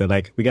party, they're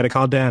like, we got to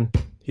call Dan.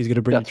 He's going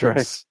to bring drinks.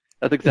 Right.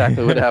 That's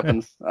exactly what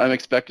happens. I'm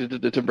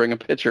expected to bring a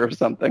pitcher of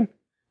something.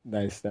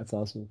 Nice. That's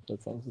awesome.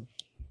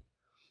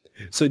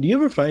 So do you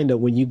ever find that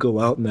when you go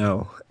out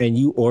now and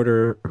you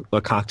order a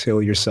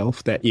cocktail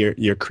yourself that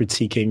you're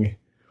critiquing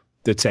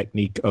the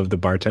technique of the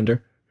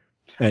bartender?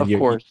 And of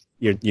course.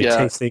 You're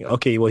tasting,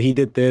 okay, well, he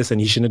did this and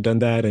he shouldn't have done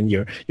that. And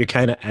you're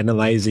kind of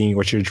analyzing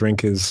what your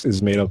drink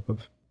is made up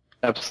of.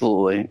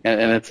 Absolutely.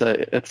 And it's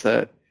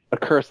a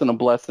curse and a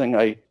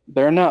blessing.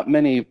 There are not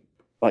many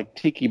like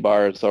Tiki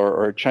bars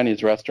or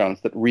Chinese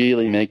restaurants that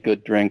really make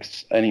good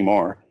drinks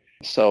anymore.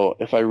 So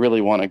if I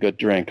really want a good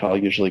drink, I'll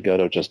usually go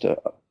to just a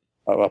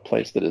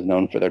place that is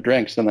known for their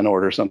drinks and then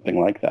order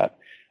something like that.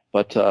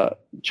 But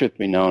truth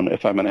be known,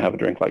 if I'm going to have a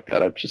drink like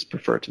that, I just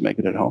prefer to make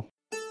it at home.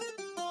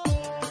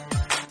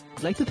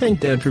 I'd like to thank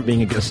Dan for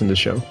being a guest on the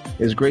show.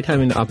 It was great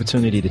having the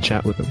opportunity to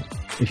chat with him.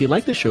 If you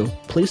like the show,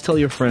 please tell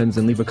your friends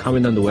and leave a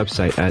comment on the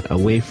website at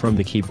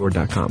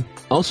awayfromthekeyboard.com.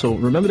 Also,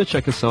 remember to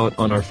check us out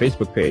on our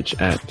Facebook page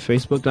at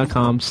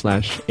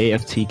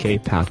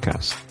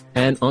facebook.com/AFTKpodcast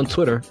and on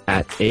Twitter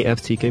at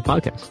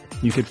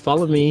AFTKpodcast. You could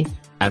follow me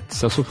at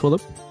Cecil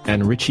Phillip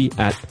and Richie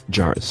at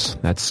Jars.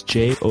 That's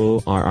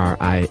JORRISS.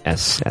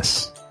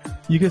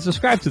 You can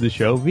subscribe to the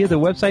show via the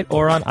website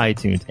or on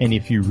iTunes. And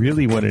if you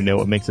really want to know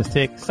what makes us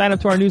tick, sign up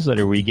to our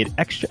newsletter where you get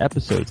extra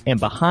episodes and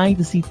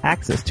behind-the-scenes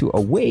access to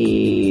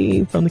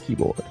Away from the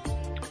Keyboard.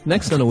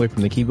 Next on Away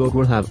from the Keyboard,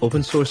 we'll have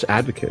open source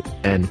advocate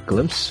and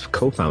Glimpse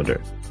co-founder,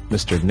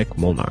 Mr. Nick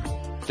Molnar.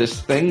 This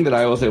thing that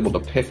I was able to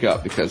pick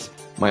up because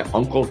my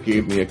uncle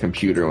gave me a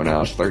computer when I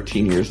was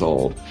 13 years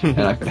old,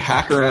 and I could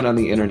hack around on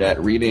the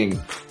internet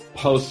reading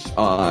posts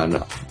on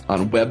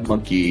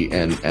WebMonkey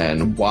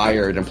and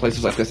Wired and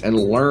places like this and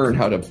learn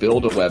how to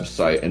build a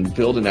website and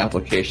build an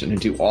application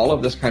and do all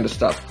of this kind of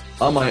stuff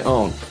on my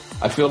own.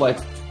 I feel like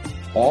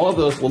all of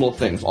those little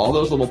things, all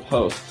those little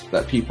posts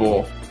that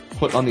people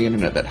put on the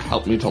internet that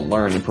helped me to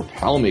learn and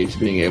propel me to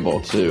being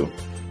able to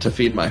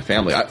feed my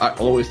family. I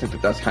always think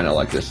that that's kind of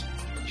like this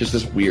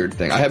weird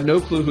thing. I have no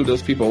clue who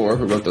those people were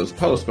who wrote those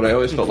posts, but I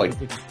always felt like,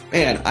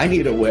 man, I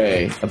need a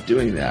way of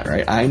doing that,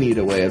 right? I need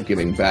a way of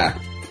giving back.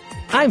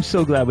 I'm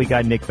so glad we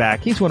got Nick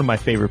back. He's one of my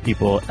favorite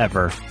people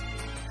ever.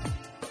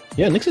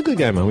 Yeah, Nick's a good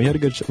guy, man. We had a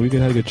good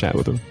chat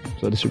with him,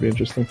 so this should be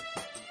interesting.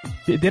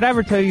 Did I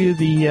ever tell you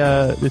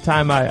the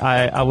time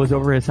I was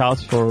over his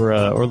house for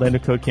Orlando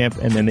Code Camp,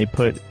 and then they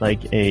put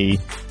like a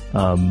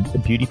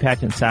beauty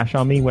pageant sash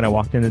on me when I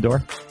walked in the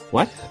door?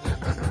 What?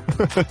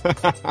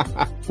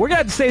 We're going to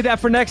have to save that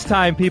for next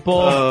time, people.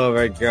 Oh,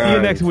 my God. See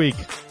you next week.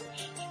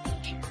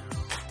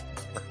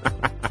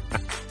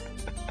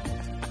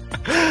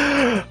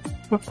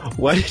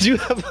 Why did you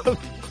have a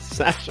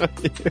sash on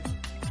you?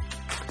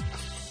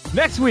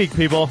 Next week,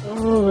 people.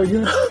 Oh, my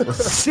God. We'll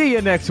see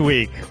you next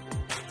week.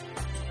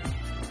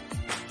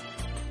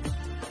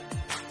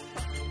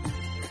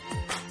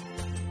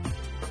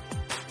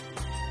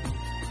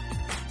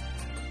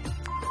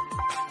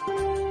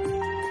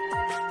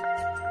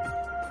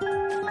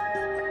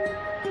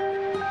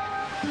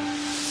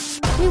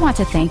 We want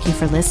to thank you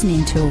for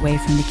listening to Away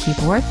from the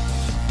Keyboard.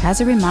 As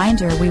a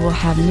reminder, we will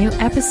have new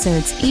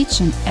episodes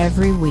each and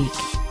every week.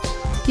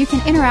 You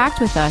can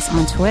interact with us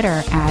on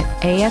Twitter at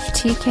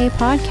AFTK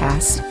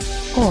Podcast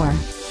or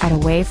at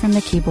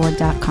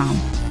awayfromthekeyboard.com.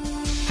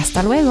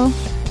 Hasta luego.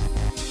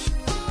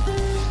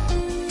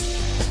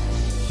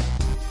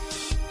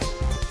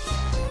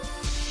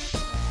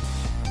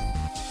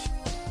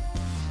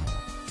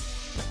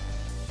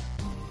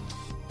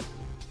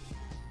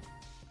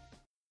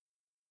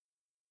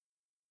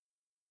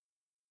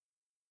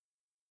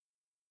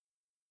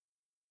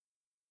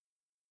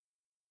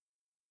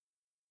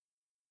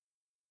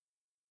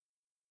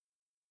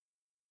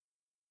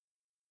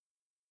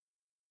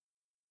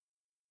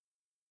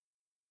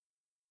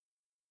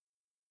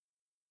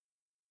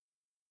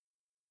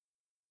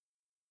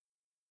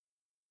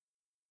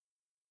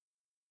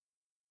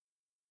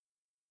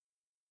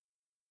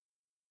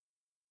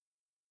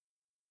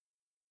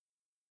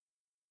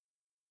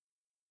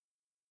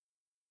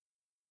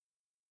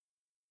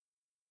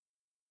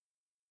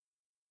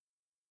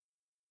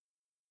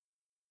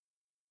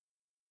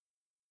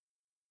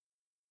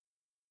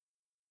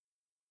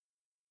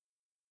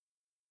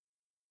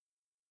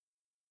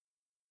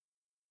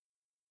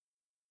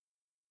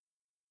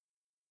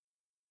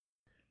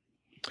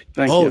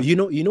 Thank Oh,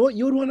 you. you know what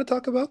you would want to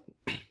talk about?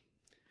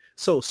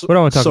 So, so, What do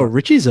I want to talk so about?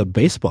 Richie's a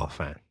baseball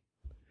fan.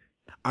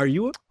 Are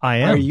you?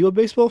 I Are am. you a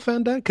baseball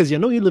fan, Dan? Because you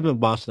know you live in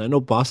Boston. I know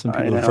Boston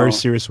I people are very know.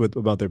 serious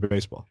about their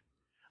baseball.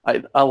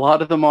 A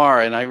lot of them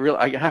are, and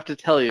I have to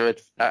tell you,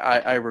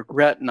 I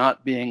regret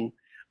not being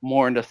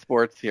more into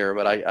sports here,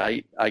 but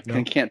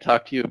No? can't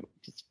talk to you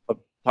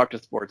talk to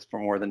sports for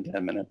more than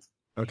 10 minutes.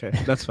 Okay,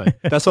 that's fine.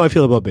 That's how I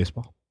feel about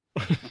baseball.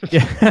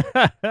 Yeah.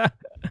 No,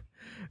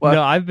 What?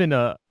 I've been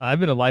a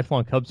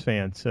lifelong Cubs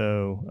fan,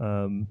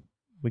 so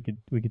we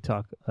could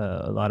talk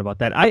a lot about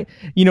that.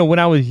 When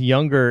I was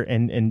younger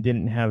and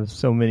didn't have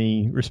so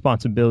many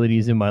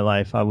responsibilities in my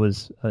life, I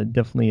was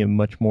definitely a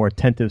much more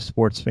attentive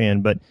sports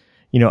fan. But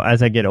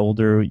as I get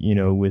older,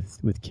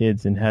 with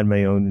kids and had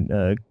my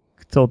own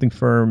consulting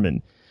firm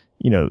and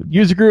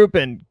user group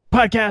and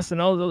podcasts and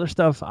all this other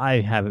stuff,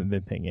 I haven't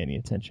been paying any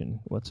attention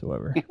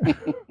whatsoever.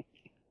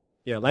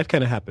 Yeah, life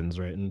kind of happens,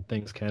 right? And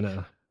things kind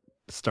of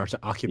start to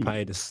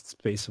occupy this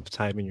space of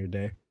time in your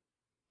day.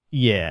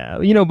 Yeah,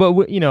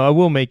 but I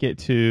will make it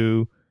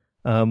to,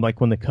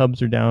 like when the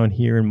Cubs are down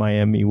here in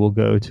Miami, we'll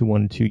go to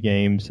 1 or 2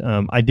 games.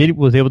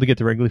 Was able to get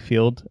to Wrigley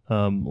Field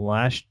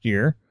last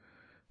year,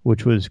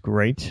 which was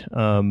great.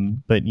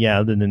 But yeah,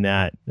 other than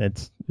that,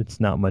 it's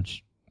not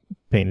much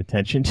paying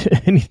attention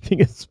to anything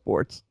in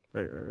sports.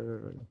 Right.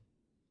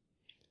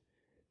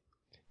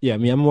 Yeah, I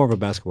mean, I'm more of a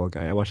basketball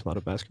guy. I watch a lot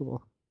of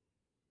basketball.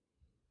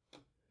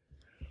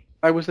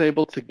 I was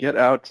able to get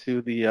out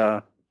to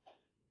the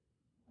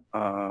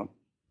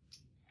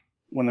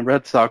when the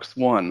Red Sox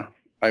won.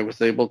 I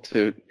was able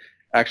to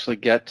actually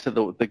get to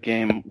the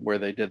game where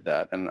they did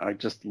that, and I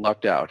just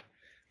lucked out.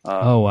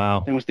 Oh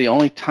wow! It was the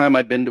only time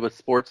I'd been to a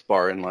sports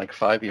bar in like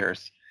 5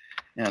 years,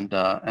 and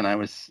I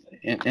was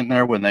in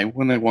there when they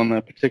won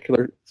that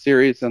particular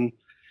series, and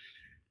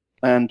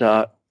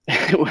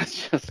it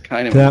was just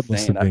kind of That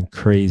must insane. have been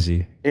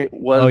crazy. It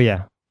was Oh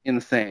yeah.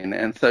 insane,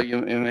 and so you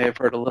may have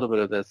heard a little bit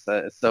of this.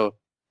 So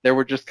there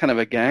were just kind of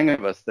a gang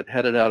of us that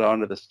headed out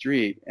onto the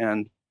street,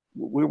 and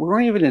we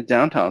weren't even in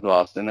downtown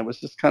Boston. It was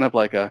just kind of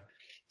like a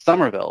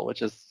Somerville,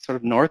 which is sort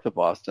of north of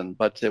Boston,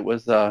 but it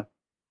was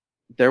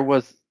there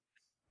was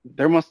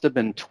there must have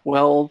been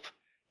 12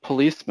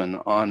 policemen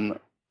on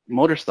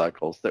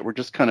motorcycles that were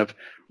just kind of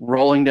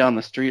rolling down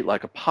the street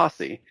like a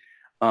posse,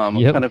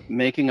 Yep. kind of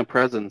making a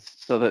presence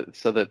so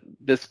that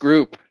this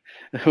group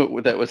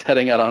that was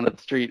heading out onto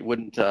the street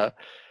wouldn't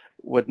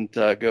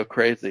go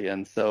crazy.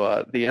 And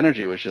so the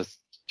energy was just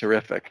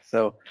terrific.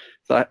 So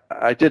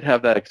I did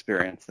have that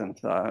experience, and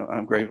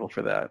I'm grateful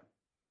for that.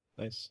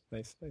 Nice.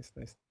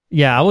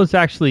 Yeah, I was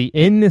actually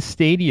in the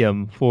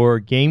stadium for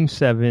Game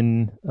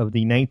 7 of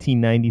the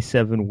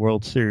 1997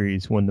 World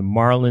Series when the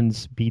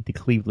Marlins beat the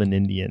Cleveland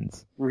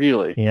Indians.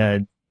 Really?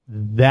 And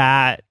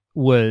that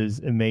was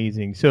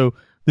amazing. So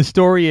the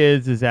story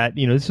is that,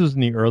 this was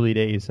in the early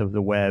days of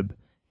the web.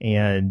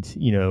 And,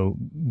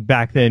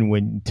 back then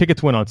when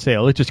tickets went on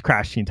sale, it just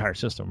crashed the entire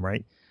system,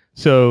 right?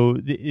 So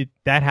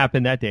that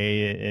happened that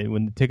day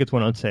when the tickets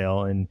went on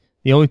sale. And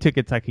the only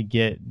tickets I could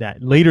get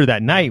that later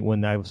that night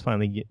when I was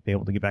finally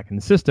able to get back in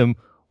the system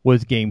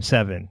was Game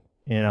 7.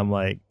 And I'm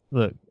like,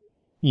 look,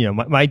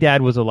 my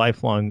dad was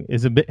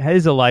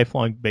is a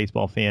lifelong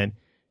baseball fan.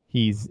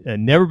 He's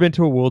never been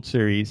to a World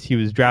Series. He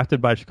was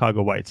drafted by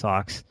Chicago White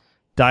Sox,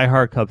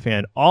 diehard Cub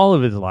fan all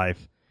of his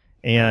life.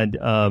 And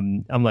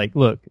I'm like,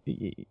 look,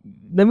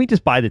 let me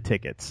just buy the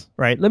tickets,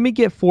 right? Let me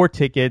get 4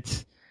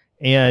 tickets,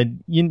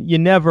 and you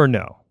never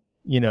know.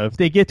 If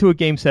they get to a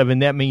Game 7,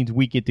 that means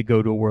we get to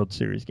go to a World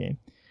Series game.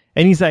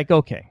 And he's like,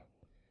 okay.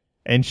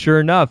 And sure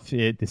enough,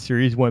 the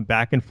series went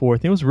back and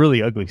forth. It was a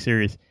really ugly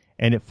series.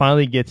 And it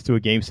finally gets to a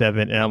Game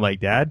 7, and I'm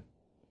like, Dad,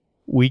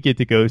 we get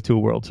to go to a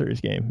World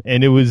Series game.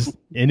 And it was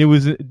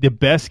the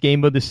best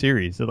game of the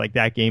series. So like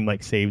that game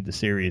saved the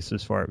series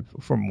as far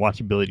from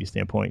watchability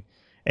standpoint.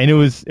 And it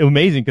was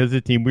amazing because the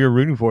team we were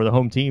rooting for, the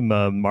home team,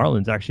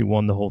 Marlins, actually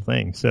won the whole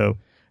thing. So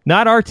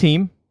not our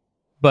team,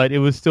 but it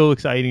was still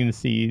exciting to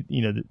see,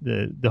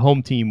 the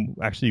home team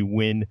actually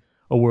win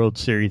a World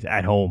Series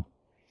at home.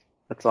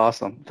 That's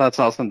awesome. That's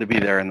awesome to be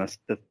there in this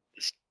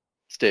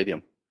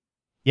stadium.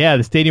 Yeah,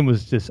 the stadium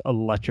was just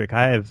electric.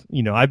 I've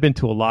been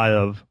to a lot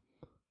of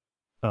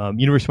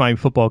University of Miami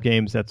football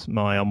games. That's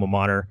my alma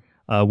mater.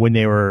 When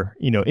they were,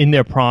 in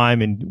their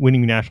prime and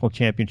winning national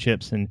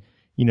championships, and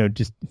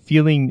just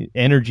feeling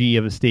energy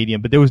of a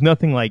stadium. But there was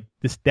nothing like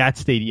that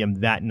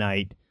stadium that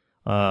night.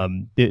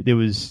 There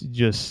was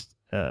just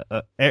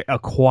a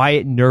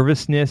quiet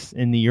nervousness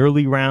in the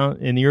early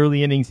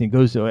innings, and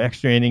goes to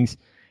extra innings.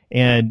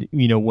 And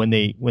when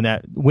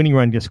that winning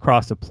run just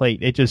crossed the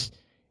plate,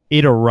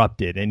 it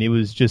erupted, and it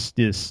was just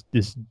this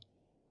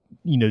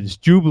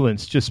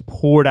jubilance just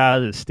poured out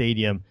of the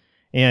stadium.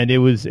 And it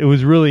was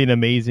really an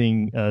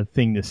amazing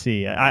thing to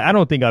see. I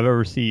don't think I've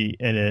ever seen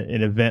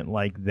an event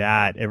like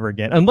that ever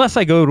again, unless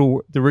I go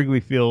to the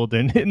Wrigley Field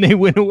and they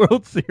win a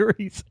World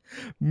Series.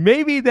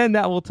 Maybe then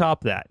that will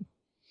top that.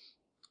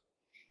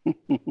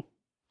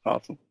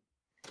 Awesome.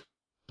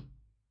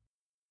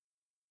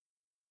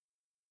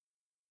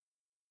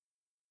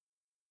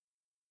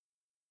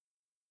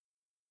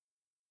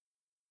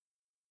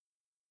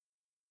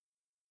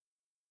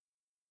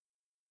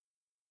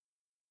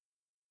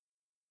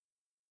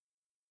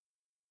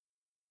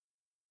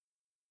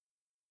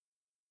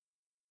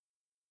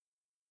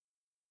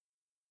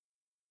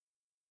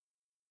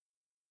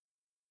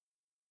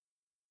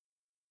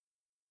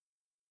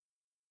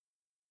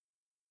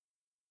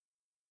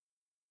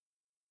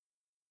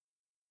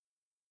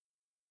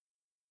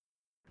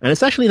 And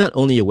it's actually not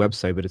only a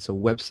website, but it's a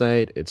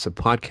website, it's a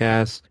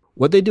podcast.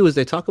 What they do is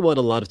they talk about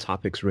a lot of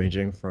topics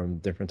ranging from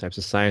different types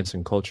of science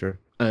and culture.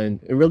 And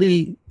it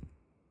really,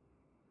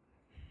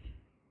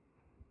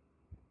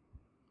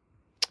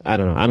 I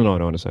don't know. I don't know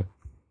what I want to say.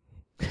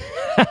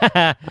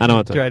 I don't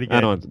want to. I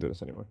don't want to do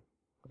this anymore.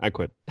 I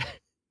quit.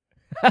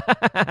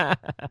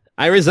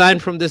 I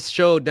resigned from this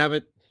show. Damn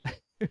it.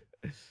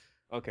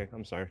 Okay,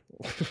 I'm sorry.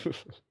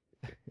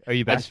 Are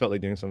you back? I just felt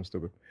like doing something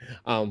stupid.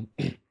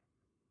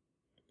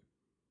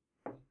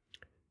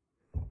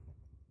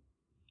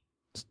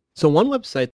 So one website